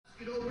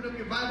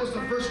Bibles to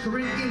 1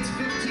 Corinthians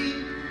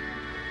 15,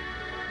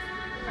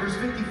 verse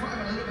 55,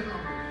 a little bit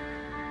longer.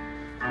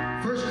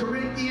 1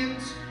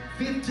 Corinthians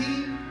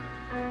 15,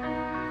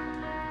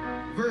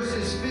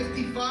 verses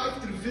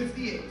 55 through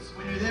 58. So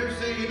when you're there,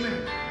 say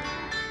amen.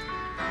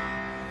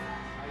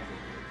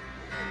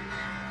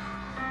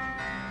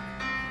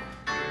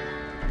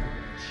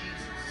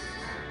 Jesus.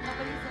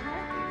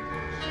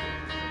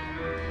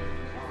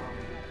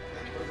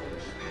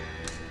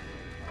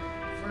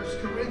 1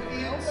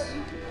 Corinthians,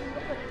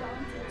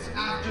 it's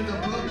after the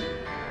book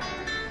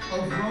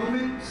of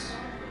Romans,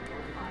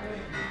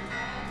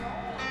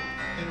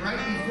 and right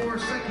before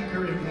 2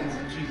 Corinthians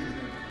in Jesus'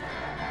 name.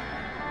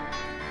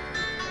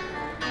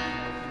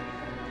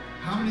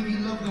 How many of you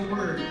love the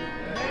Word?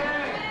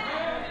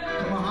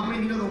 Come on, how many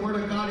of you know the Word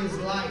of God is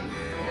life?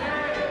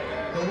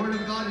 The Word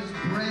of God is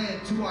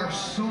bread to our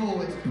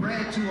soul. It's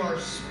bread to our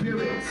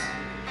spirits.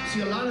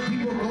 See, a lot of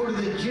people go to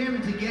the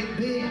gym to get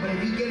big, but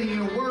if you get in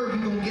your Word,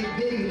 you're going to get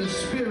big in the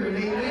Spirit.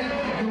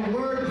 Amen? The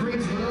Word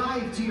brings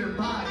life to your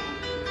body.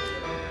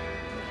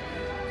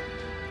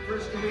 1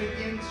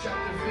 Corinthians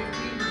chapter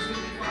 15, verse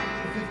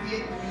 55 through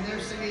 58. When you're there,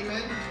 say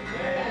amen.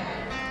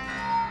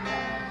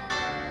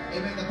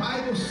 Amen. The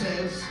Bible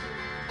says,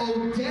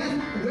 "O death,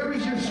 where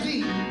is your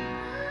sting?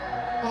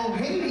 O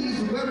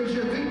Hades, where is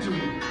your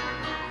victory?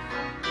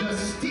 The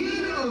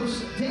sting of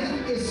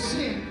death is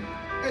sin,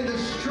 and the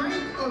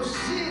strength of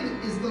sin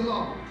is the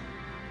law.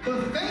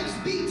 But thanks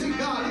be to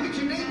God." Look at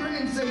your neighbor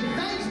and say,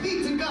 "Thanks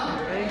be to God."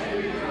 Thanks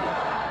be to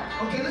God.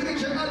 Okay, look at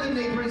your other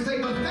neighbor and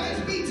say, "But thanks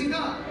be to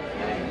God,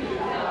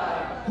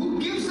 who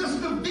gives us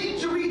the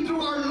victory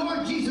through our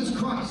Lord Jesus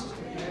Christ."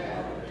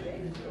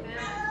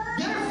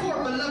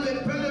 Therefore,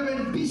 beloved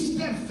brethren, be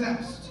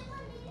steadfast,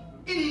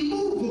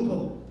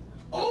 immovable,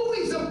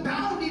 always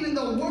abounding in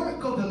the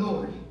work of the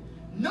Lord,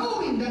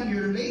 knowing that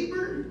your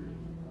labor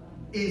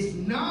is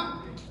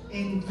not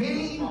in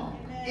vain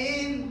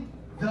in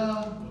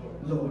the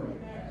Lord.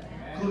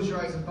 Close your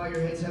eyes and bow your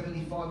heads.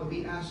 Heavenly Father,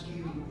 we ask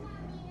you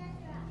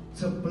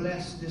to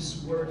bless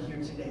this word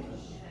here today.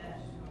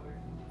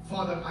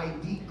 Father, I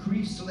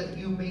decrease so that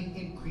you may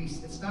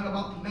increase. It's not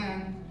about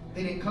man.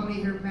 They didn't come to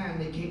hear man.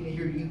 They came to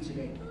hear you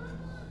today.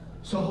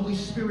 So Holy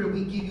Spirit,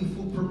 we give you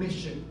full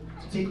permission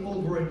to take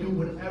over and do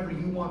whatever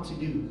you want to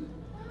do.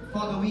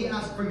 Father, we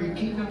ask for your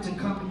kingdom to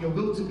come and your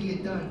will to be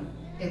done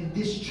in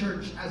this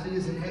church as it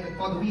is in heaven.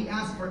 Father, we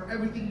ask for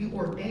everything you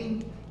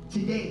ordained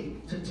today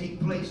to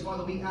take place.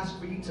 Father, we ask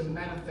for you to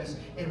manifest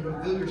and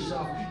reveal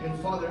yourself. And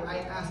Father, I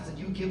ask that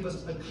you give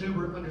us a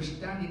clearer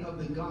understanding of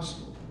the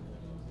gospel,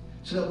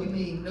 so that we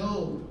may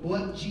know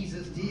what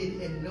Jesus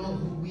did and know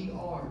who we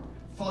are.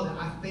 Father,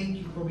 I thank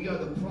you for we are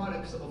the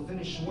products of a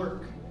finished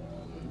work.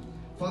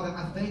 Father,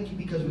 I thank you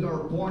because we are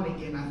born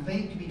again. I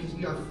thank you because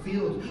we are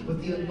filled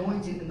with the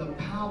anointing and the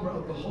power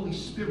of the Holy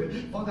Spirit.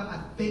 Father, I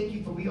thank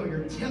you for we are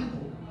your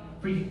temple.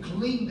 For you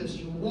cleaned us,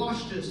 you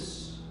washed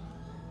us,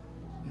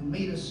 you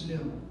made us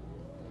new.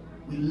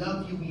 We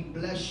love you, we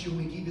bless you,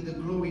 we give you the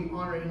glory,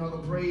 honor, and all the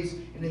praise.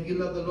 And if you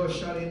love the Lord,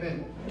 shout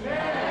amen.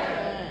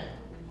 Amen.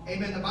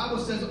 Amen. The Bible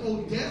says,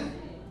 "O death,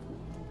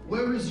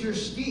 where is your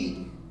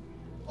sting?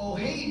 O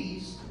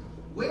Hades,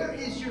 where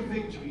is your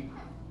victory?"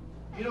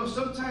 You know,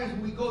 sometimes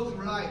when we go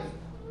through life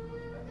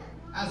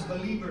as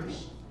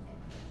believers,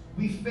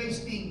 we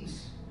face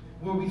things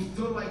where we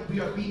feel like we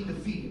are being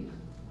defeated.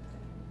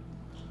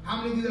 How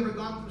many of you have ever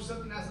gone through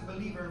something as a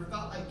believer and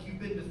felt like you've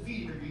been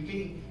defeated, or you're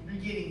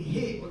getting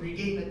hit, or you're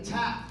getting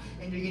attacked,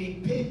 and you're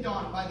getting picked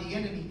on by the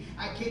enemy?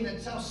 I came to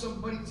tell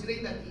somebody today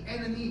that the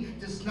enemy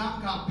does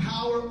not got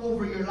power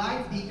over your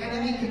life. The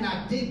enemy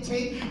cannot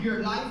dictate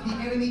your life. The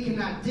enemy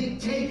cannot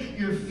dictate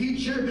your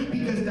future,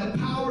 because the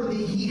power that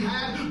he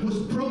had was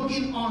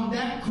broken on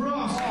that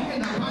cross.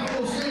 And the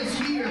Bible says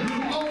here,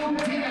 "Oh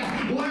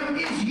death, where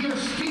is your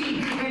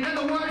sting?" In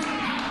other words,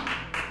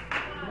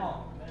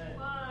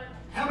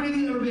 how many of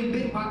you have ever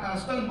been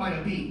stung by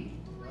a bee?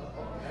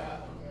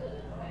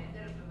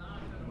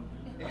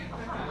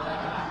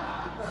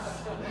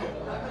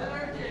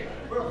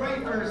 We're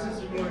praying for our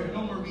sister Gloria.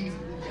 No more bees.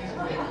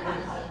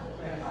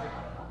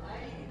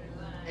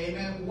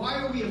 Amen.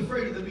 Why are we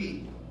afraid of the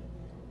bee?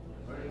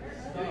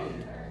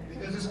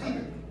 Because it's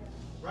stinging,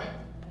 right?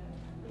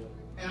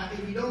 And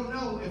if you don't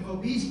know, if a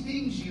bee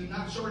stings you,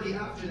 not shortly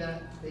after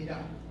that, they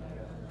die.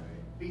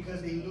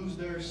 Because they lose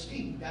their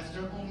sting. That's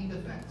their only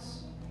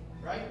defense,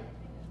 right?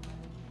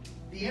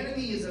 The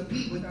enemy is a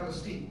bee without a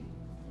sting.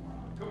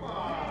 Come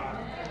on.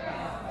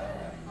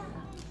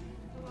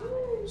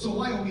 So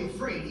why are we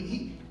afraid?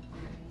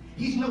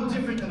 He's no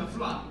different than a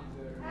fly.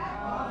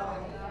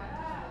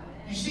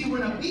 You see,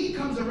 when a bee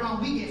comes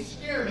around, we get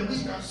scared and we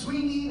start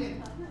swinging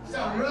and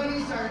start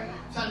running,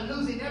 start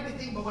losing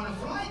everything. But when a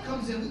fly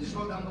comes in, we just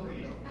roll down the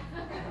window.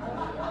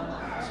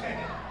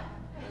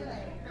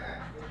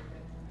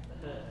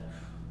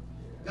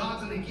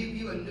 God's going to give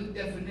you a new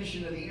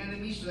definition of the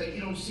enemy, so that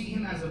you don't see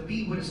him as a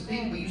bee with a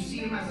sting, but you see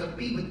him as a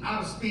bee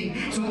without a sting.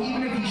 So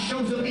even if he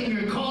shows up in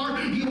your car,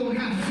 you won't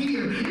have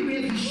fear. Even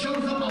if he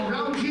shows up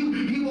around you,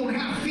 you won't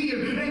have fear.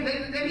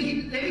 Let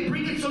me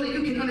bring it so that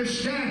you can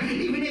understand.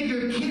 Even if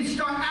your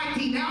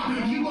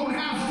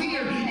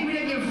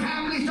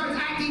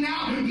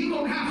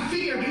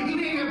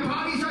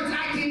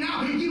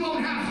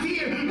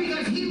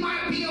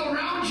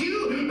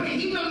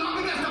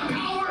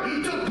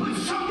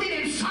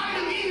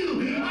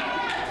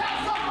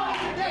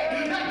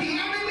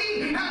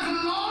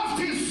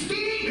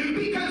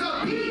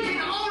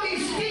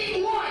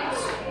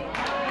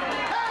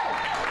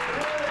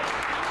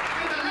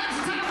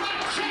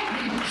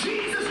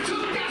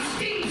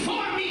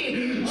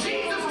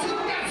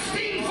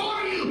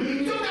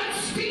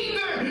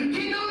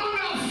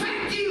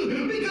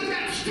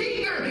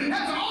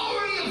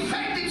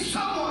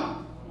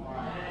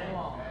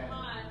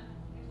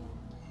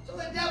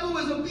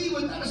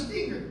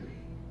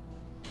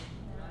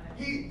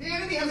the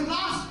enemy has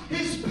lost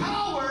his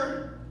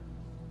power,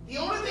 the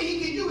only thing he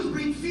can do is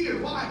bring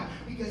fear. Why?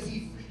 Because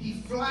he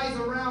flies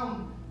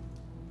around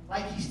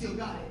like he still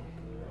got it.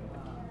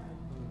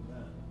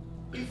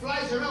 He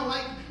flies around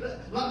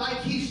like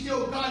he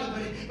still got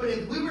it. But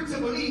if we were to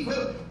believe,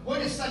 well,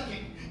 wait a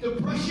second,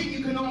 depression,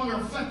 you can no longer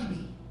affect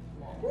me.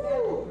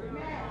 Woo.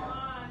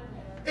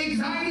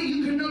 Anxiety,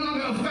 you can no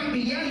longer affect me.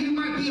 Yeah, you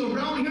might be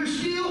around here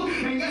still,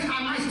 and yes,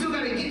 I might still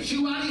got to get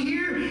you out of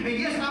here, and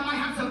yes, I might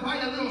have to buy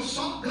a little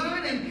salt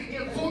gun and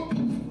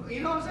you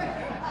know what I'm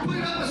saying? Put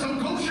it up with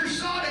some kosher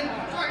salt and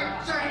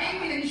start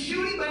aiming and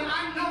shooting, but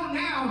I know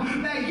now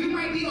that you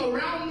might be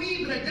around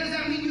me, but it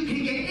doesn't mean you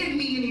can get in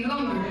me any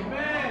longer.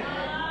 Amen.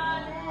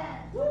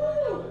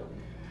 Woo.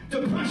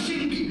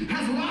 Depression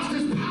has lost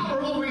its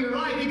power over your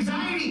life.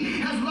 Anxiety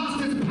has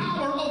lost its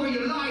power over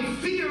your life.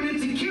 Fear and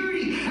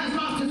insecurity has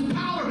lost its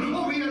power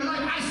over your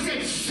life. I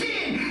said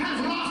sin has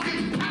lost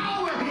its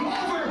power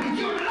over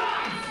your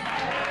life.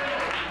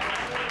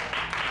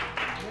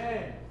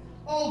 Yeah.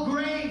 Oh,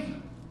 grave,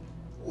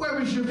 where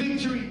is your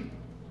victory?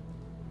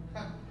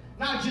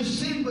 Not just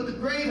sin, but the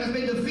grave has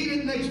been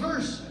defeated. Next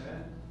verse.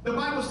 The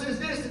Bible says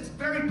this. It's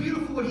very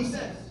beautiful what he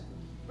says.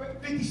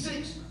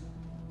 56.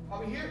 Are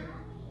we here?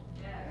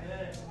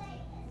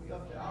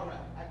 All right.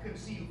 I couldn't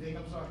see you, Vic.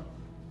 I'm sorry.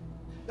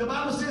 The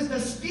Bible says the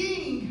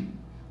sting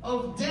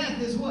of death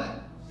is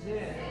what?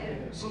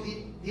 Sin. So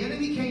the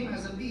enemy came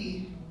as a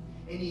bee,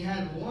 and he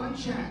had one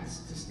chance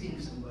to sting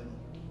somebody.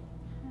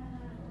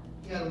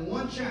 He had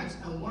one chance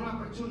and one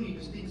opportunity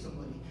to sting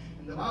somebody.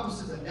 And the Bible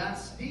says that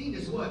sting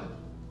is what?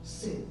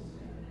 Sin.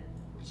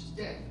 Which is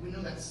death. We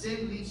know that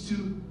sin leads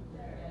to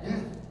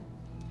death.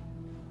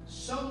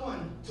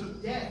 Someone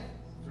took death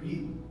for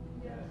you.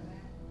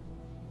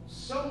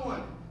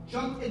 Someone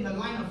jumped in the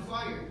line of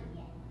fire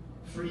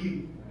for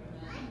you.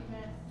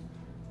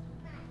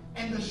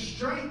 And the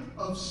strength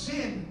of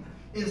sin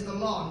is the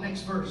law.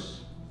 Next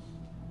verse.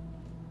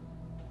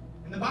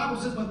 And the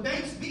Bible says, but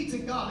thanks be to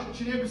God. Look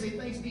at your neighbor and say,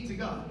 thanks be to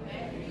God.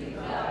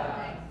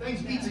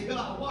 Thanks be to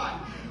God. Why?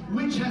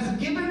 Which has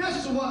given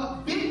us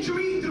what?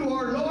 Victory through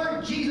our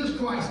Lord Jesus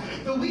Christ.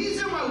 The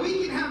reason why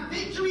we can have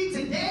victory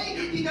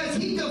today, because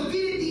he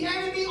defeated the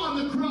enemy on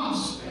the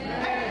cross.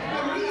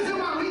 The reason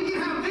why we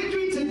can have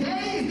victory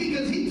today is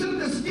because he took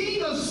the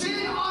sting of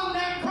sin on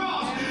that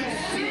cross.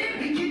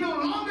 Sin can no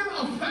longer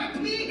affect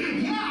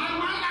me. Yeah, I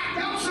might act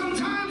out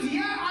sometimes.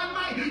 Yeah, I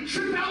might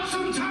trip out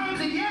sometimes.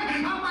 And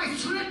yeah, I might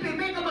slip and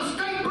make a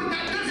mistake. But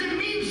that doesn't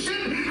mean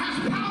sin has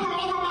power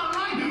over my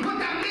life. What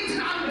that means is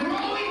I'm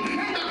growing,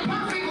 and the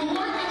perfect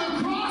work of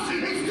the cross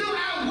is still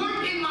at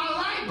work in my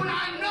life. But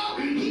I know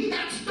he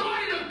that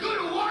started a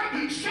good work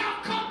shall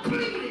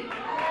complete it.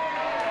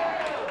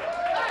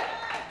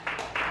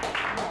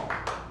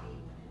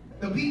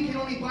 The bee can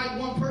only bite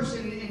one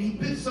person, and he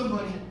bit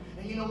somebody.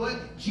 And you know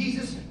what?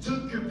 Jesus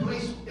took your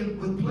place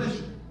with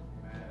pleasure.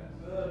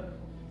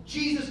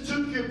 Jesus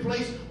took your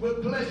place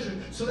with pleasure.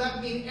 So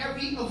that means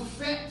every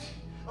effect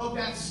of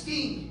that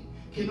sting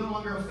can no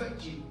longer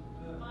affect you.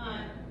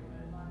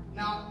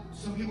 Now,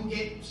 some people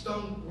get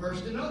stung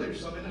worse than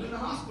others. Some end up in the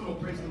hospital,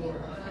 praise the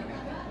Lord.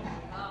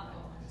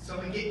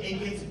 Some it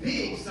gets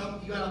big.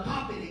 Some you gotta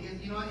pop it. It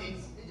gets,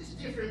 it's just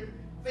different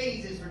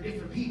phases for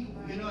different people.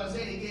 You know what I'm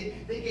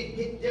saying? They get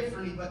hit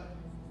differently. But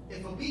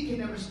if a bee can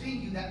never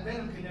sting you, that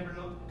venom can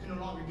no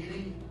longer get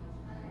in you.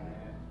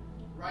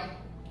 Right?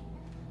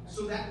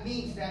 So that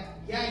means that,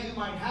 yeah, you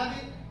might have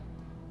it,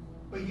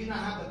 but you not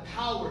have the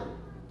power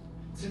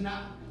to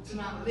not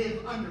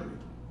live under it.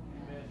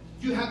 Amen.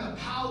 You have the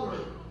power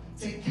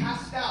to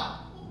cast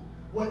out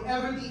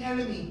whatever the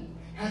enemy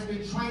has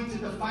been trying to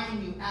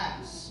define you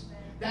as.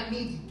 That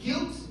means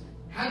guilt.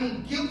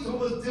 Having guilt, so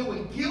let's deal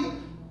with guilt,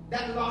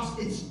 that lost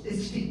its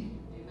sting.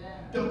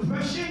 Amen.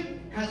 Depression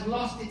has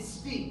lost its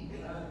sting.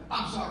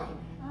 I'm sorry.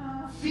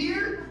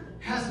 Fear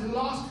has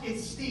lost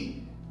its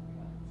sting.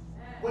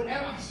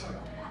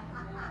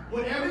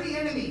 Whatever the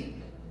enemy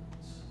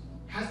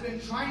has been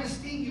trying to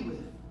sting you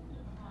with,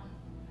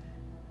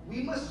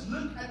 we must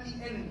look at the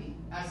enemy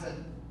as a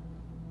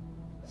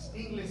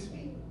stingless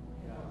bee.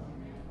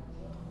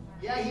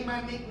 Yeah, he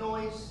might make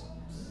noise.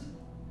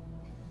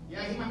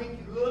 Yeah, he might make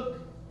you look.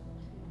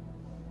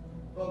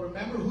 But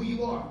remember who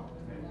you are.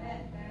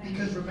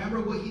 Because remember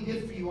what he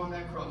did for you on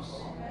that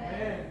cross.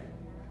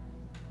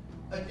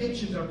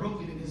 Addictions are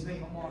broken in his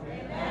name.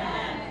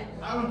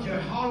 I don't care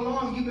how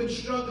long you've been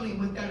struggling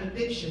with that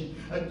addiction.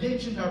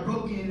 Addictions are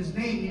broken in his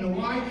name. You know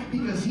why?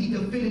 Because he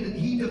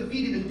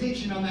defeated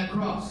addiction on that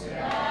cross.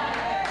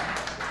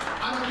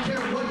 I don't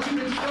care what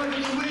you've been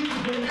struggling with,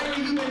 whatever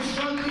you've been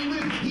struggling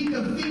with, he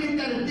defeated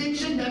that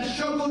addiction, that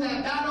struggle,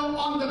 that battle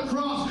on the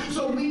cross.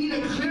 So we need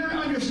a clear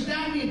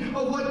understanding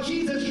of what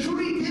Jesus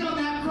truly did on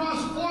that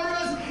cross for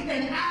us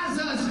and as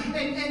us.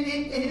 And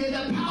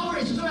the power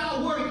is still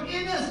at work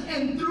in us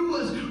and through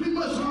us. We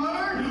must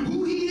learn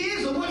who he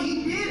is and what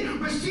he did,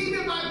 receive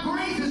it by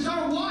grace, and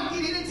start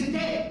walking in it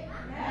today.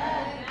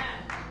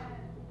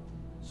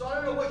 So I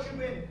don't know what you've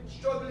been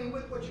struggling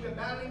with, what you've been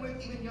battling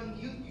with. Even young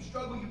youth, you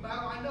struggle, you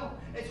battle. I know.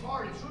 It's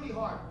hard. It's really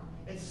hard.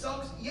 It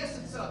sucks? Yes,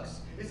 it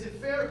sucks. Is it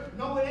fair?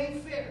 No, it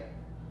ain't fair.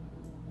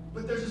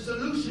 But there's a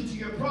solution to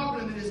your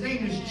problem, and his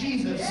name is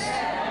Jesus.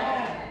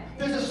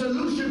 There's a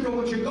solution for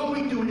what you're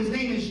going through, and his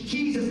name is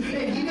Jesus.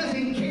 And he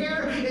doesn't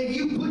care if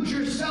you put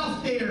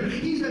yourself there.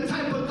 He's the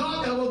type of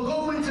God that will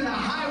go into the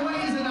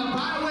highways and the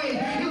byways.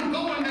 He'll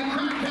go in the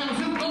crack house.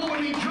 He'll go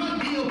in the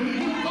drug deal.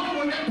 He'll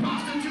go in that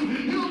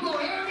prostitute. He'll go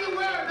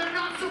everywhere they're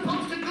not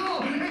supposed to go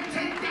and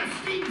take that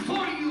sting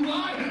for you.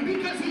 Why?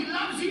 Because he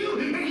loves you,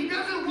 and he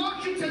doesn't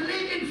want you to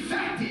live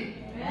infected.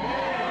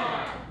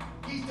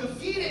 He's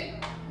defeated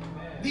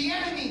the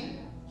enemy.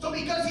 So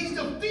because he's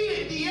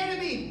defeated the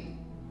enemy,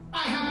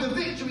 I have the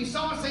victory.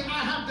 Someone say, I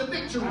have the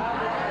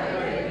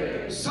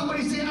victory.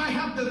 Somebody say, I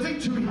have the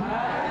victory.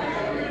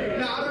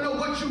 Now, I don't know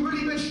what you've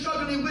really been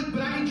struggling with,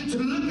 but I need you to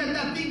look at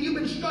that thing you've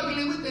been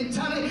struggling with and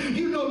tell it,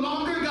 you no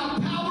longer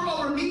got power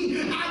over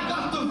me. I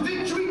got the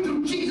victory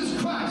through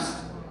Jesus Christ.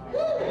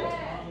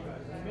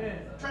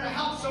 Trying to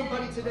help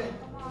somebody today.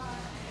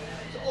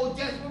 So, oh,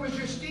 death, where was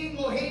your sting?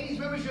 Oh, Hades,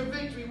 where was your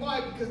victory?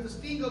 Why? Because the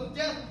sting of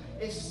death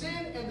is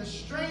sin, and the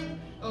strength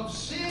of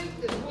sin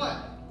is what?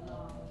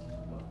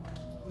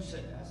 Who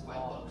said that? That's my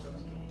book.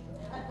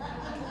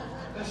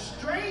 The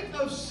strength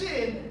of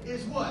sin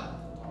is what?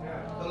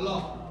 The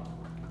law.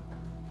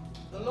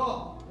 The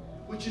law,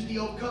 which is the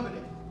old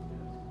covenant.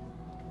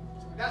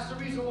 That's the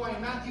reason why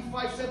in Matthew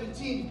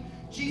 5:17,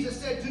 Jesus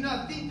said, do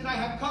not think that I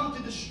have come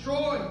to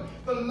destroy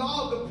the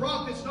law of the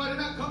prophets. No, I did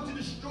not come to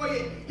destroy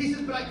it. He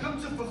says, but I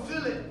come to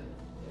fulfill it.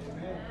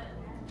 Amen.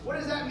 What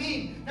does that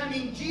mean? That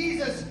means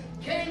Jesus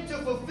came to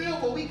fulfill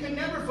what we could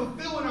never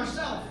fulfill in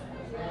ourselves.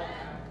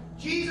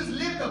 Jesus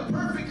lived a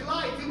perfect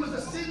life. He was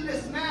a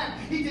sinless man.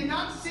 He did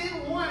not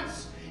sin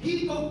once.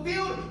 He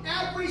fulfilled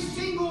every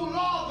single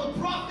law of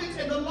the prophets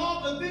and the law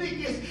of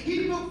Leviticus.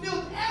 He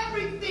fulfilled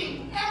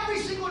everything, every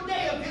single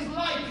day of his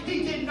life.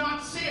 He did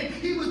not sin.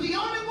 He was the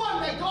only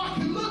one that God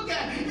can look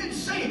at and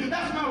say,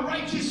 that's my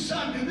righteous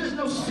son. There's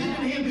no sin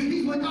in him.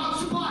 He's without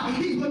spot.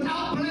 He's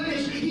without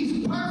blemish.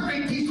 He's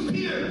perfect. He's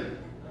pure.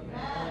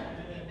 Amen.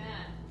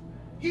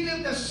 He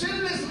lived a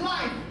sinless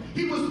life.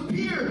 He was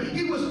pure.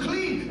 He was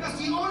clean. That's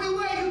the only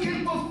way you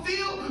can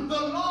fulfill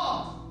the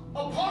law.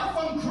 Apart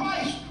from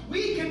Christ,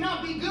 we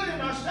cannot be good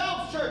in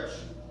ourselves, church.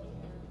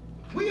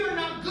 We are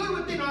not good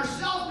within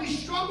ourselves. We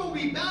struggle.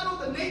 We battle.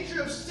 The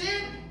nature of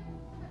sin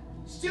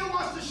still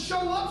wants to show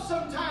up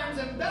sometimes,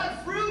 and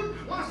bad fruit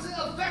wants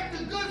to affect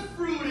the good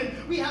fruit.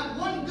 And we have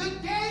one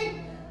good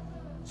day,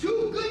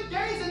 2 good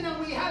days, and then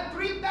we have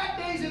 3 bad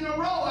days in a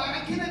row.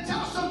 I cannot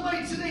tell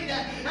somebody today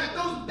that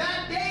those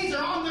bad days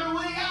are on their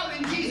way out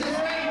in Jesus'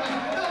 name.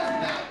 Those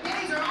bad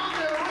days are on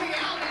their way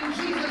out in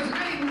Jesus'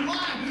 name.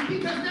 Why?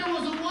 Because there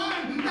was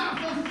one that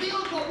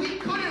fulfilled what we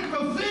couldn't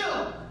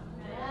fulfill.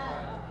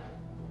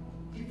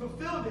 He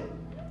fulfilled it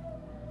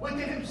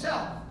within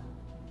himself.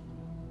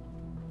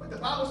 But the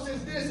Bible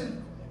says this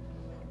in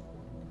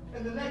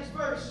the next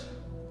verse.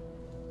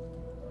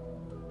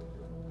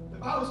 The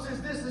Bible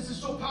says this. This is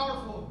so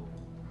powerful.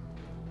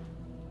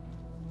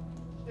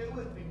 Stay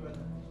with me, brother.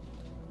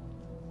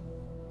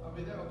 I'll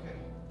be there, okay.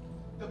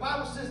 The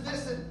Bible says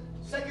this in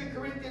 2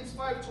 Corinthians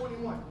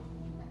 5:21.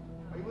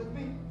 Are you with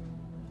me?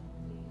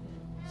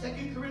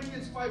 2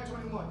 Corinthians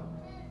 5:21.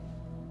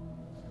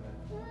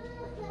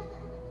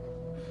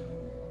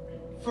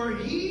 For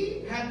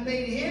he had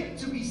made him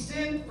to be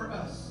sin for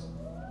us.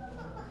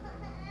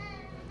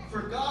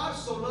 For God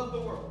so loved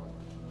the world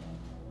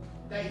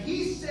that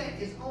he sent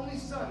his only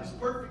son, his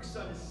perfect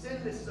son, his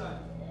sinless son,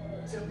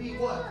 to be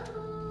what?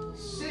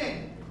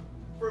 Sin.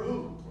 For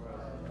who?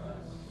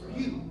 For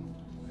you.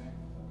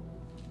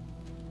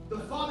 The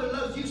Father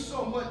loves you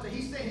so much that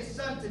he sent his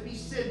son to be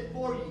sin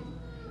for you.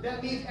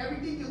 That means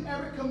everything you've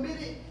ever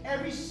committed,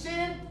 every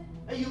sin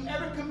that you've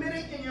ever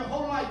committed in your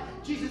whole life,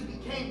 Jesus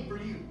became for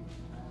you.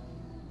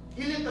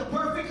 He lived a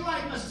perfect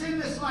life, a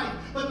sinless life.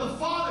 But the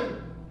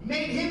Father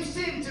made him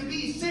sin to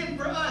be sin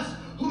for us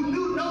who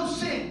knew no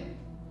sin.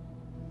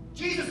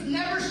 Jesus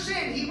never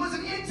sinned. He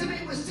wasn't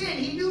intimate with sin.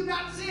 He knew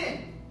not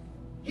sin.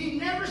 He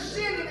never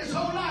sinned in his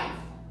whole life.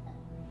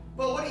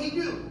 But what did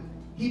he do?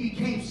 He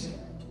became sin.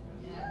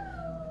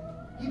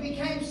 He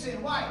became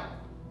sin. Why?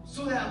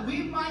 So that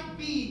we might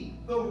be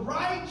the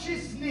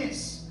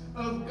righteousness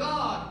of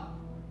God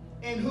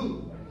in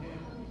who?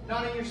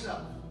 Not in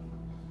yourself.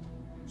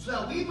 So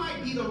that we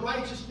might be the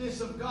righteousness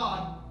of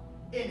God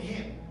in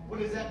him. What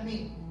does that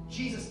mean?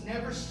 Jesus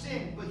never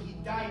sinned, but he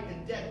died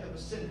the death of a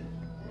sinner.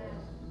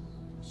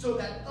 So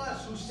that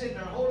us who sinned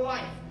our whole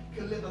life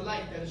can live a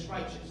life that is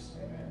righteous.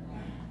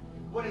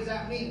 What does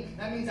that mean?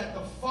 That means that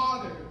the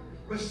Father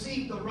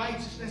received the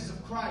righteousness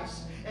of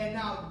Christ. And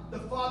now the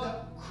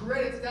Father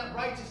credits that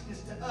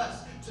righteousness to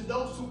us, to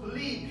those who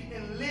believe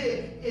and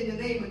live in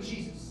the name of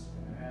Jesus.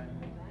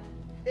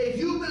 If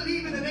you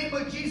believe in the name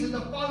of Jesus,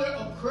 the Father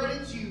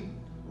accredits you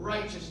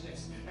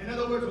righteousness. In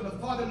other words, when the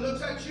Father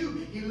looks at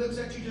you, he looks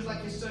at you just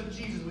like his son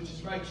Jesus, which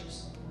is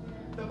righteous.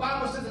 The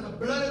Bible says that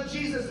the blood of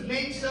Jesus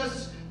makes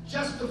us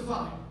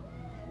justified.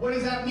 What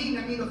does that mean?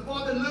 That means the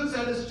Father looks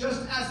at us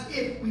just as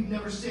if we've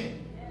never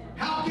sinned.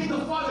 How can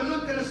the Father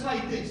look at us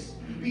like this?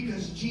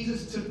 Because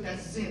Jesus took that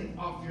sin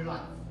off your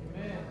life.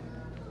 Amen.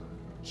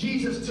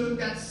 Jesus took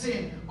that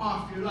sin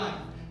off your life.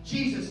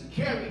 Jesus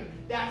carried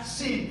that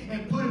sin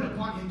and put it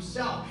upon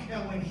himself.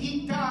 And when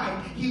he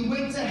died, he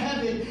went to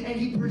heaven and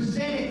he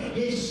presented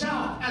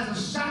himself as a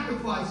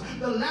sacrifice.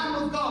 The Lamb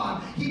of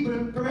God, he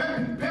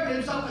prepared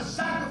himself a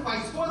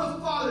sacrifice for the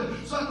Father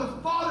so that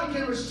the Father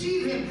can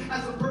receive him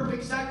as a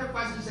perfect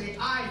sacrifice and say,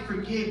 I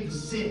forgive the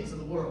sins of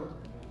the world.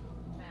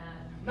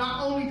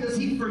 Not only does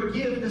he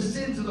forgive the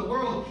sins of the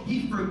world,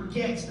 he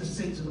forgets the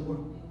sins of the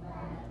world.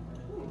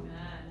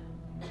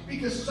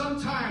 Because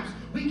sometimes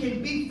we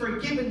can be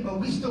forgiven, but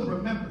we still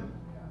remember.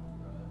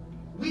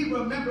 We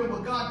remember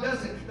what God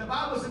doesn't. The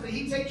Bible says that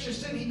he takes your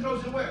sin, he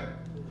throws it where?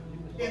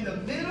 In the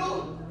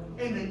middle,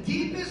 in the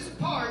deepest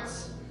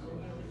parts.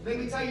 Let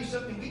me tell you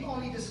something. We've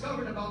only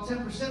discovered about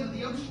 10% of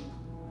the ocean.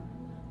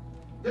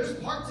 There's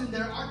parts in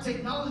there our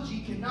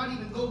technology cannot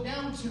even go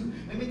down to.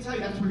 Let me tell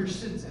you, that's where your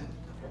sin's at.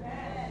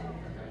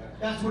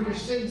 That's where your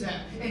sin's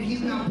at. And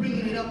he's not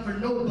bringing it up for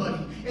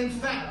nobody. In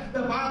fact,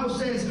 the Bible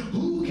says,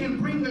 who can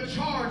bring a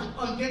charge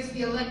against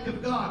the elect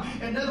of God?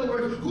 In other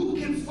words, who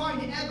can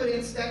find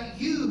evidence that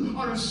you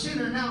are a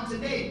sinner now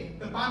today?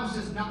 The Bible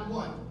says not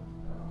one.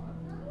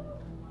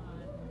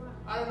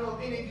 I don't know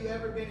if any of you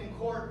ever been in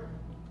court.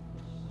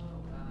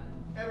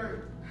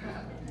 Ever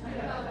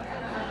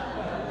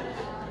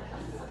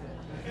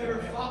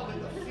fought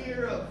with the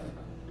fear of,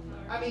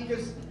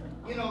 because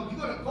you know, you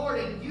go to court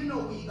and you know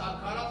what you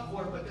got caught up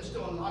for, but there's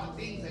still a lot of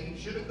things that you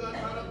should have got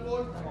caught up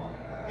for.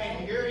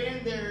 And you're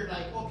in there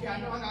like, okay,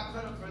 I know I got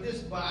caught up for this,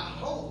 but I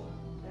hope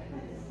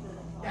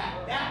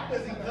that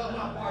doesn't come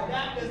up, or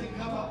that doesn't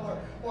come up,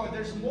 or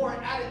there's more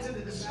added to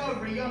the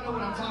discovery. Y'all know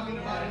what I'm talking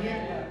about in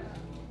here.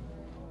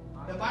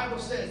 The Bible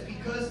says,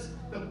 because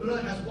the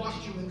blood has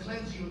washed you and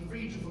cleansed you and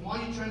freed you from all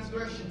your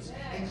transgressions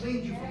and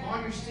cleaned you from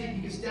all your sin,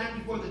 you can stand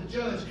before the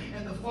judge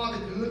and the Father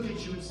can look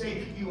at you and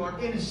say, you are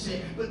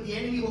innocent. But the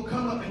enemy will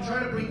come up and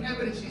try to bring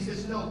evidence. He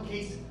says, no,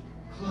 case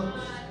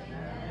closed.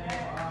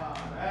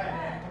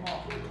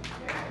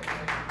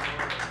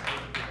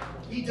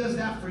 He does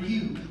that for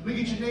you. Look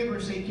at your neighbor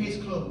and say,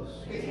 case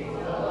closed. Case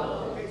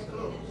closed. Case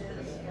closed.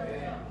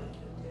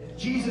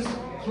 Jesus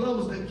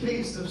closed the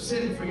case of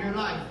sin for your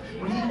life.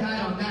 When he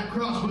died on that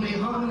cross, when they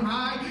hung him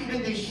high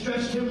and they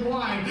stretched him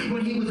wide,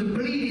 when he was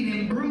bleeding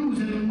and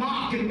bruised and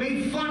mocked and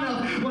made fun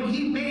of, when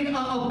he made a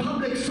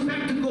public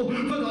spectacle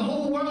for the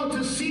whole world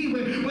to see,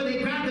 when they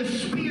grabbed the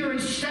spear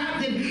and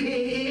stabbed him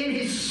in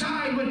his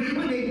side,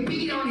 when they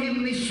beat on him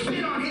and they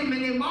spit on him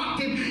and they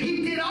mocked him,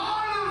 he did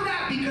all of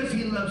that because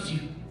he loves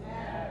you.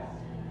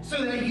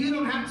 So that you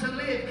don't have to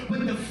live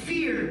with the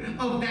fear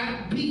of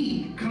that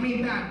bee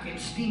coming back and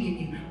stinging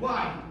you.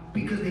 Why?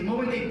 Because the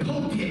moment they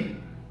poked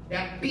him,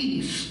 that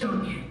bee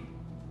stung him.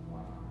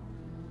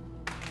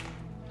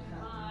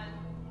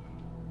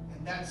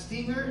 And that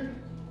stinger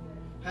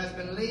has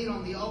been laid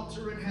on the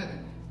altar in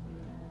heaven.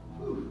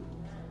 Whew.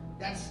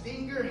 That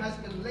stinger has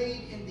been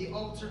laid in the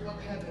altar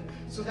of heaven.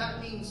 So that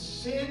means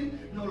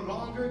sin no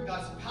longer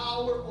got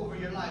power over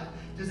your life.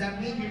 Does that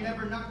mean you're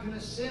never not going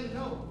to sin?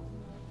 No.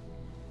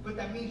 But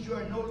that means you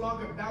are no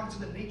longer bound to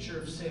the nature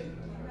of sin.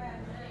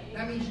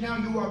 That means now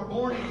you are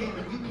born again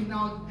and you can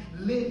now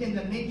live in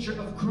the nature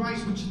of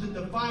Christ, which is the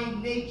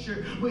divine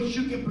nature, which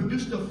you can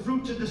produce the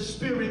fruit of the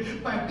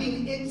Spirit by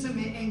being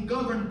intimate and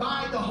governed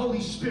by the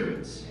Holy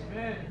Spirit.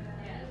 Amen.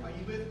 Are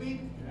you with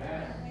me?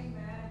 Amen.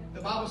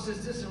 The Bible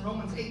says this in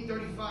Romans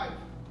 8:35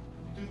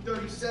 through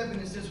 37.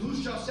 It says, who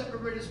shall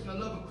separate us from the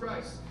love of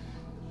Christ?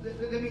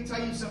 Let me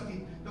tell you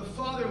something. The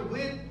Father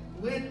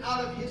went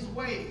out of his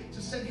way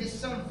to send his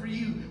Son for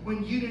you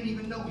when you didn't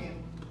even know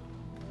him.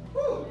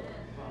 Woo.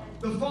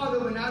 The Father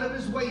went out of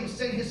his way and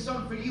sent his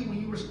Son for you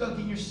when you were stuck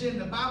in your sin.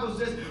 The Bible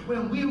says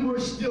when we were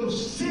still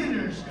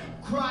sinners,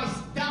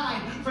 Christ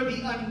died for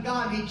the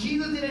ungodly.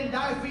 Jesus didn't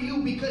die for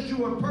you because you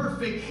were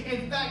perfect.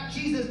 In fact,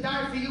 Jesus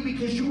died for you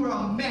because you were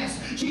a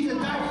mess. Jesus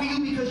died for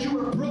you because you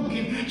were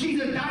broken.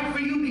 Jesus died for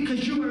you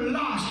because you were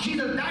lost.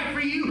 Jesus died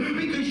for you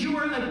because you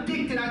were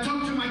addicted. I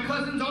talk to my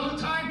cousins all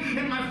the time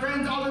and my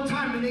friends all the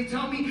time, and they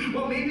tell me,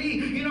 well,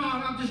 maybe,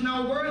 I'm just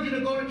not worthy to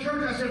go to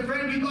church. I said,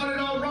 friend, you got it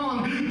all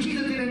wrong.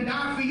 Jesus didn't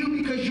die for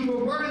you because you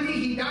were worthy.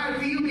 He died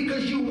for you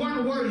because you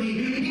weren't worthy.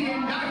 He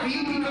didn't die for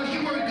you because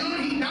you were good.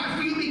 He died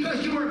for you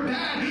because you were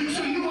bad.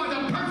 So you are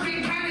the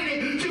perfect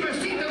candidate to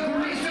receive the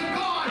grace of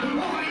God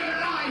over your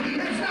life.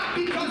 It's not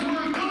because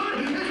we're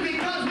good. It's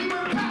because we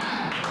were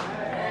bad.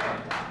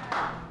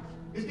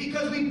 It's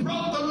because we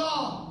broke the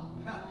law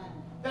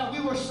that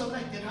we were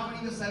selected. How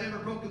many of us have ever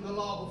broken the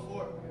law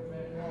before?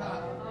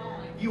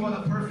 You are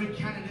the perfect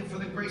candidate for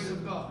the grace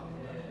of God.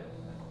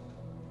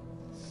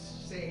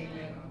 Say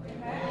amen.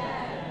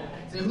 Amen.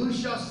 Say, who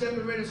shall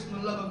separate us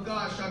from the love of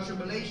God? Shall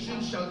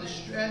tribulation, shall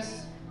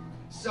distress,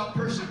 shall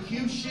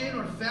persecution,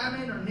 or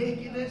famine, or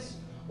nakedness,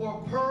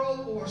 or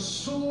peril, or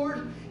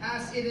sword?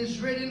 As it is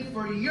written,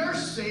 for your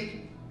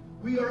sake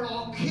we are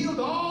all killed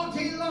all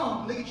day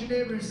long. Look at your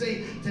neighbor and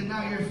say,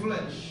 deny your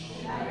flesh.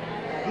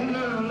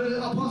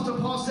 Apostle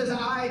Paul says,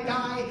 I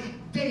die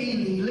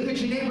daily. Look at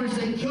your neighbor and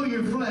say, kill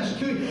your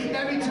flesh.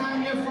 Every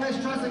time your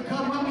flesh tries to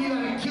come up, you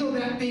gotta kill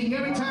that thing.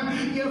 Every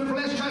time your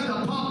flesh tries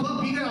to pop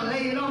up, you gotta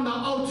lay it on the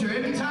altar.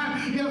 Every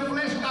time your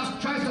flesh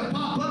tries to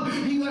pop up,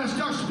 you gotta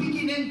start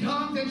speaking in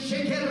tongues and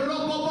shake it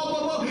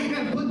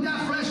and put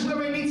that flesh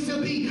where it needs to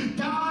be.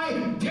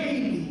 Die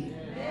daily.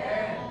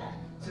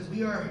 It says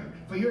we are,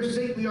 for your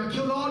sake, we are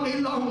killed all day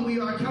long. We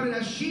are counted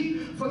as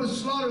sheep for the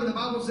slaughter. The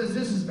Bible says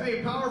this is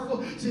very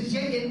powerful. It says,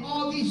 yet in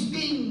all these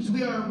things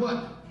we are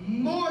what?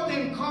 More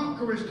than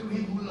conquerors to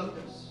him who loved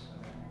us.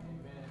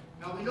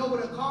 Now we know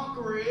what a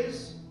conqueror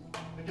is,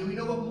 but do we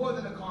know what more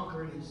than a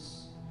conqueror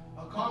is?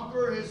 A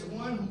conqueror is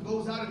one who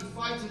goes out and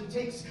fights and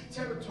takes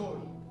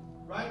territory,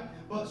 right?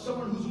 But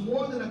someone who's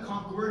more than a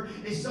conqueror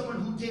is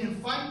someone who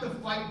didn't fight the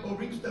fight but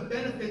reaps the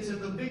benefits of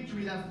the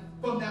victory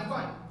from that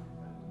fight.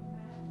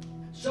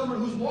 Someone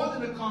who's more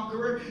than a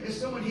conqueror is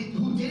someone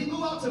who didn't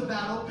go out to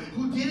battle,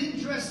 who didn't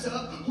dress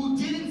up, who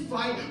didn't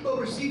fight, but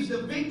receives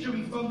the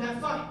victory from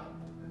that fight.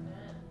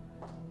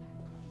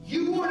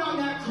 You weren't on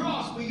that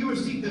cross, but you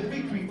received the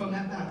victory from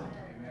that battle.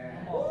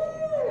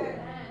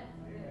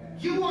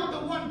 You weren't the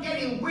one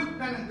getting whipped,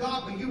 man of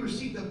God, but you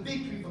received the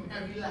victory from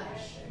every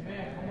lash.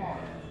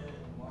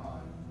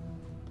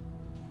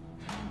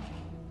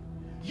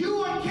 You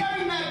weren't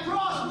carrying that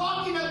cross,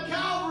 walking up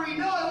Calvary.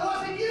 No, it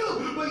wasn't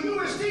you, but you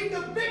received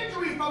the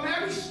victory from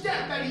every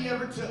step that he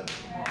ever took.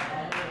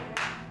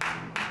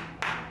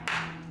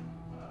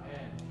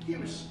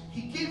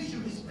 He gives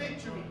you his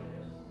victory,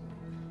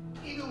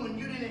 even when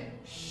you didn't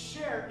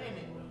share in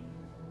it,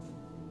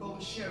 but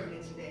we're sharing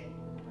it today.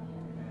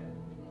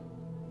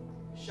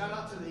 Shout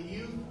out to the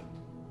youth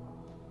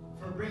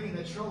for bringing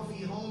the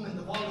trophy home in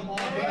the volleyball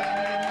game.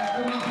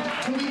 Come on,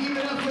 can we give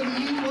it up for the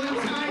youth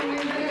one time?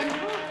 Amen.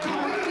 Come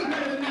on, we can do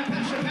better than that,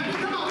 Pastor Patty.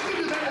 Come on, we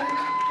can do better than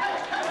that.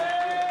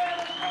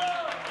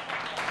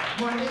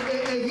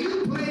 If you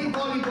play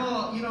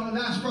volleyball,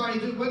 last Friday,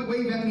 just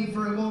wave at me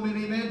for a moment,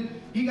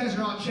 amen. You guys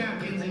are all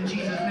champions in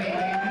Jesus' name,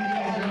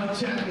 amen. You guys are all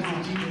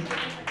champions in Jesus' name.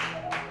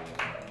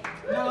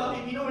 Now,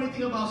 if you know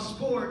anything about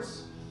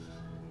sports,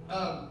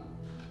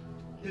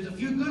 there's a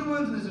few good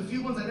ones and there's a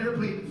few ones I never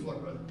played before,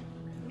 brother.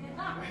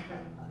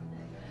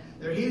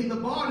 They're hitting the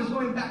ball and it's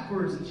going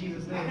backwards in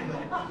Jesus' name.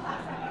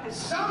 But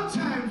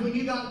sometimes when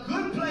you got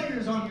good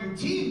players on your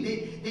team,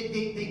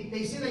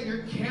 they say that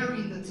you're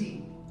carrying the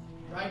team,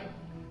 right?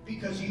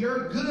 Because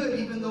you're good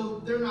even though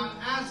they're not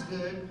as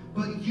good,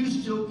 but you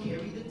still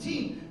carry the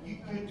team.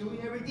 You're doing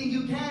everything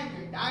you can.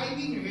 You're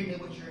diving, you're hitting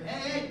it with your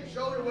head, your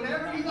shoulder,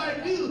 whatever you got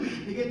to do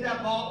to get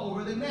that ball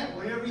over the net.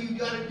 Whatever you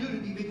got to do to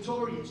be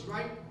victorious,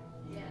 right?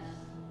 Yes.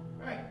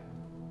 Right.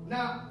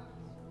 Now,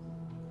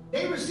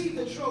 they received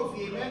the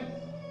trophy, amen?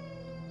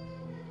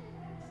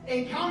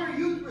 Encounter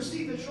Youth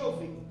received the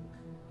trophy.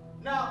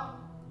 Now,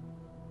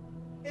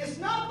 it's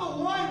not the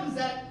ones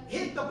that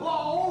hit the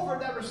ball over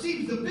that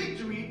receives the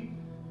victory,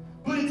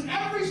 but it's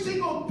every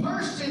single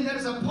person that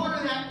is a part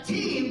of that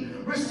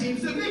team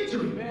receives the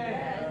victory.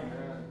 Amen.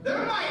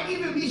 There might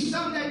even be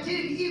some that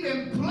didn't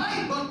even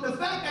play, but the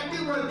fact that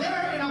they were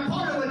there and a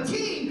part of a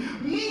team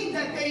means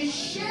that they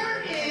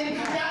share in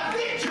that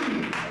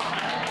victory.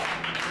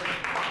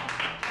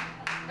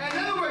 In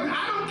other words,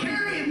 I don't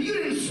care if you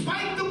didn't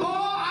spike the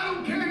ball. I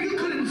don't care if you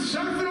couldn't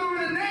surf it over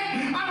the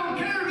net. I don't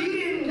care if you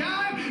didn't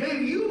dive.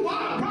 If you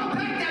want to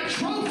protect that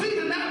trophy,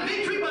 then that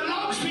victory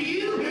belongs to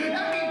you.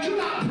 That means you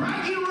got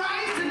bragging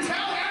rights to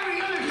tell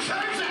every other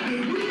church that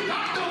we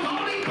got the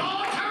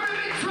volleyball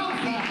tournament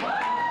trophy.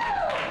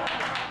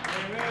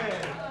 Amen.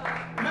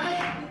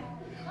 Right?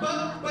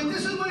 But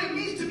this is what it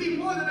means to be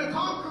more than a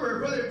conqueror,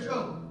 Brother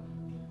Joe.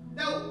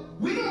 Now,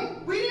 we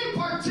didn't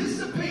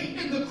participate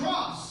in the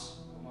cross.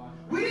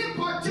 We didn't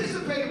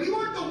participate. We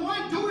weren't the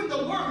one doing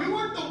the work. We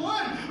weren't the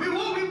one. We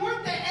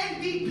weren't the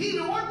MVP.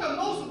 We weren't the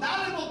most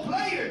valuable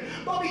player.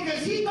 But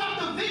because he got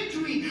the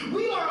victory,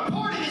 we are a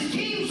part of his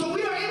team, so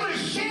we are able to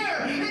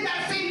share in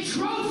that same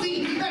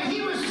trophy that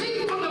he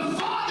received from the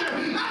Father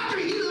after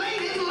he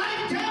laid his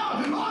life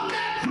down on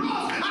that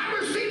cross. I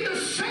received the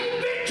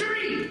same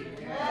victory.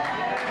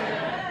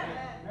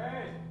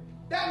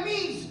 That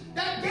means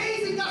that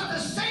Daisy got the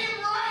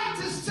same right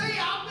to say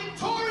I'm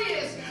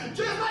victorious,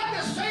 just like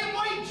the same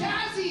way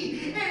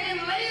Jazzy and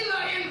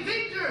Layla and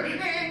Victor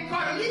and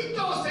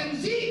Carlitos and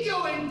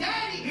Ezekiel and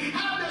Danny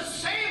have the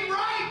same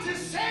right to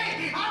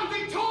say I'm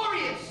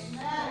victorious.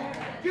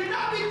 You're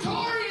not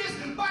victorious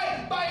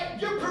by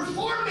your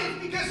performance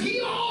because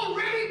he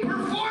already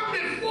performed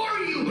it for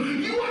you.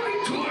 You are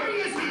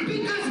victorious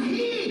because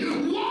he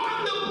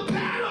won the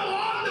battle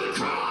on the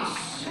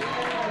cross.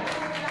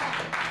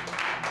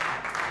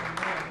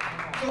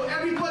 So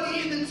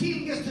everybody in the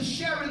team gets to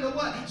share in the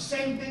what?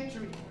 Same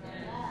victory.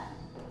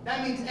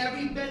 That means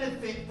every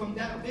benefit from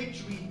that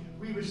victory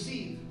we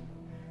receive.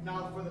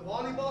 Now for the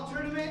volleyball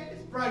tournament,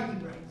 it's bragging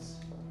rights.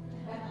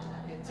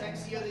 You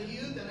text the other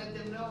youth and let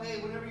them know, hey,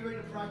 whenever you're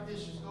ready to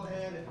practice, just go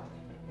ahead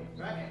and,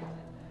 right?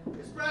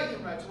 It's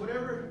bragging rights,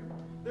 whatever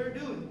they're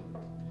doing.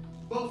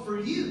 But for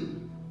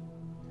you,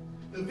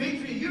 the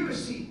victory you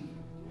receive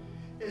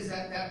is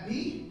that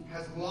bee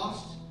has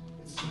lost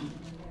its seed.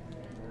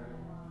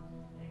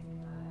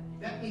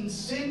 That means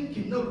sin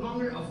can no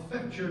longer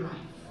affect your life.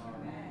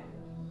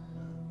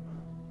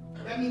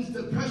 That means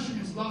depression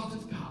has lost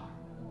its power.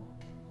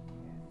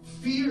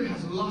 Fear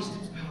has lost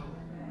its power.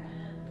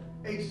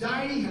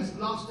 Anxiety has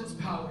lost its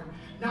power.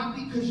 Not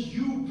because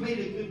you played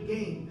a good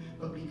game,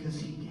 but because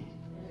he did.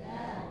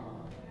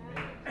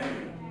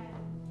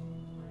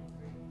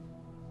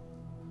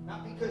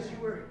 Not because you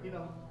were,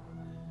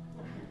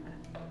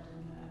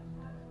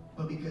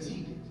 but because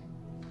he did.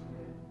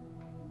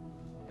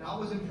 And I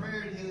was in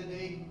prayer the other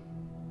day,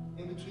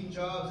 in between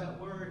jobs at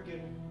work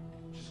and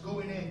just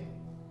going in.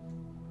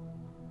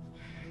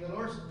 And the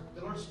Lord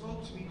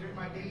spoke to me during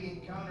my daily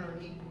encounter,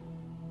 and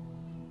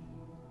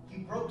he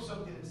broke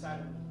something inside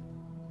of me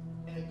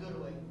in a good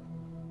way.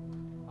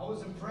 I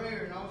was in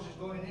prayer and I was just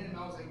going in and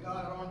I was like,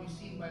 God, I don't want to be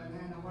seen by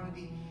man. I want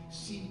to be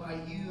seen by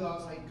you. I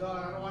was like,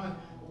 God, I don't want to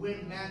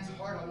win man's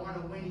heart. I want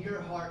to win your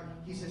heart.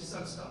 He said,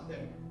 son, stop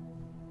there.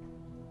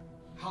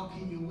 How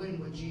can you win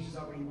what Jesus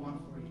already won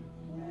for you?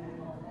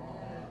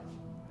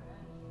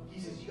 He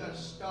says, you got to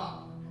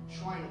stop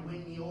trying to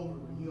win me over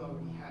when you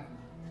already have me.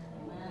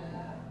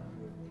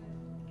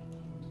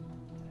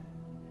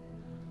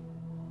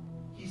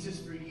 He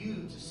says, for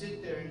you to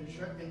sit there and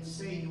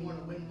say you want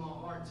to win my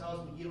heart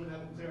tells me you don't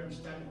have a clear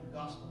understanding of the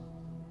gospel.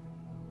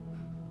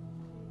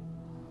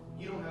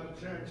 You don't have a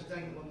clear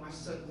understanding of what my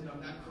son did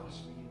on that cross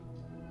for you.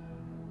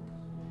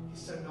 He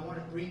said, I want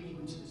to bring you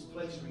into this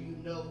place where you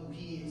know who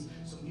he is,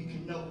 so you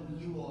can know who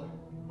you are.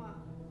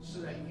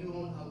 So that you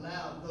won't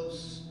allow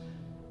those,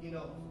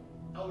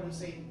 I wouldn't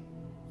say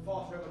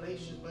false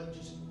revelations, but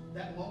just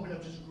that moment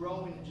of just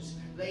growing and just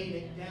laying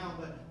it down.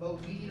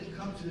 But we need to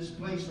come to this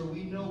place where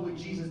we know what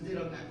Jesus did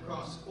on that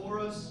cross for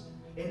us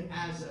and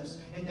as us.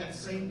 And that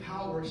same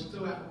power is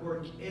still at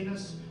work in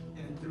us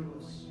and through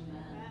us.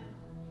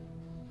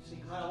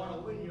 See, God, I want to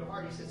win your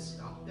heart. He said,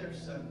 stop there,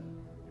 son.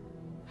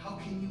 How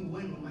can you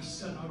win when my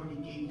son already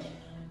gave you?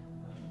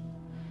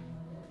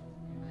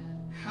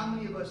 How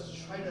many of us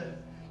try to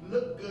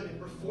look good and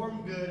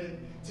perform good and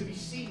to be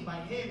seen by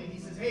him? And he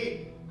says,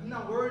 hey, I'm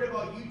not worried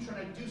about you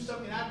trying to do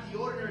something out of the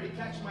ordinary to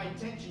catch my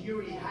attention. You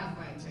already have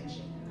my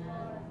attention.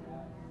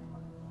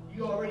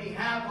 You already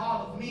have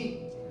all of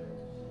me.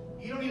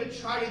 You don't need to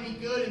try to be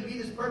good and be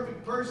this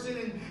perfect person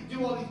and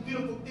do all these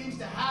beautiful things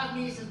to have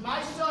me. He says,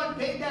 my son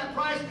paid that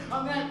price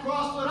on that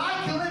cross so that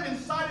I can live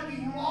inside of you.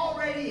 You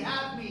already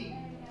have me.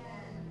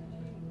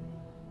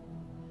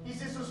 He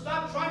says, so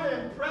stop trying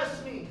to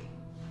impress me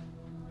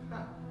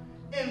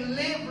and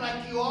live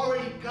like you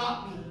already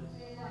got me.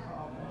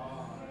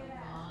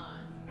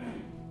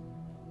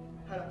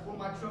 I had to pull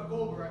my truck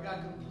over. I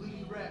got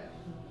completely wrecked.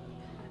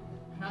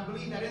 And I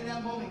believe that in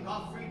that moment,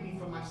 God freed me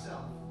from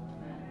myself.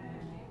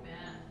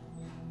 Amen.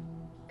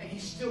 And He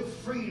still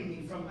freed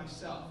me from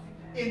myself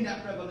in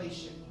that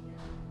revelation.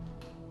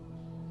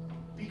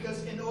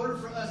 Because in order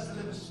for us to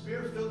live a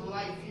Spirit-filled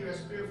life here at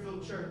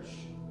Spirit-filled Church,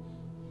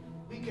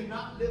 we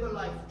cannot live a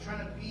life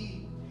trying to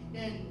be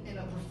in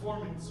a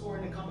performance or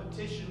in a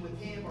competition with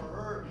him or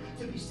her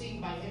to be seen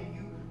by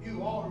him.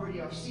 You already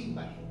are seen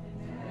by him.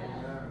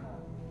 Amen.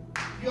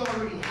 You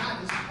already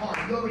have his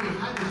heart. You already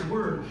have his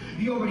word.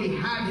 You already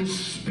have his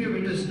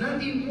spirit. There's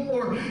nothing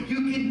more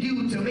you can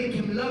do to make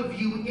him love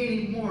you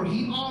anymore.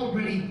 He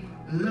already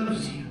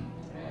loves you.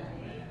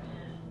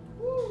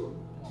 Woo.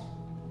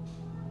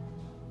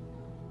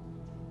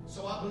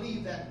 So I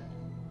believe that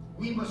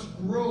we must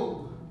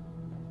grow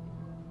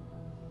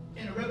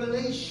in a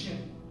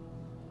revelation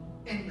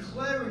and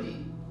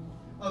clarity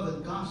of the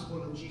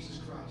gospel of Jesus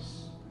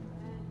Christ,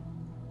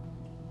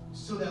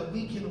 so that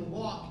we can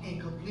walk in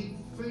complete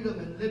freedom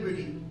and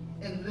liberty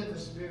and live a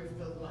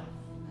Spirit-filled life.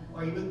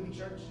 Are you with me,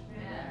 church?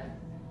 Yeah.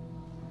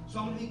 So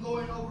I'm going to be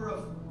going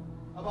over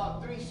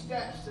about 3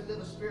 steps to live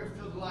a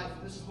Spirit-filled life,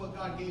 and this is what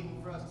God gave me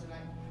for us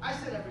tonight. I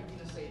said everything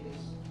to say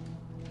this.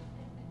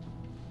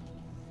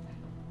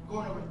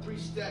 Going over 3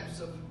 steps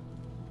of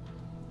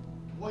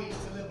ways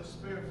to live a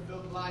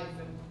Spirit-filled life,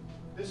 and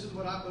this is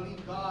what I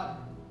believe God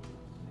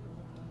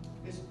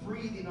is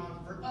breathing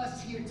on for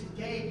us here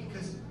today,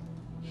 because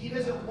He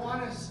doesn't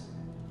want us,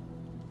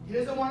 He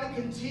doesn't want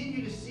to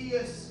continue to see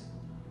us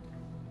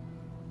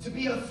to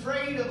be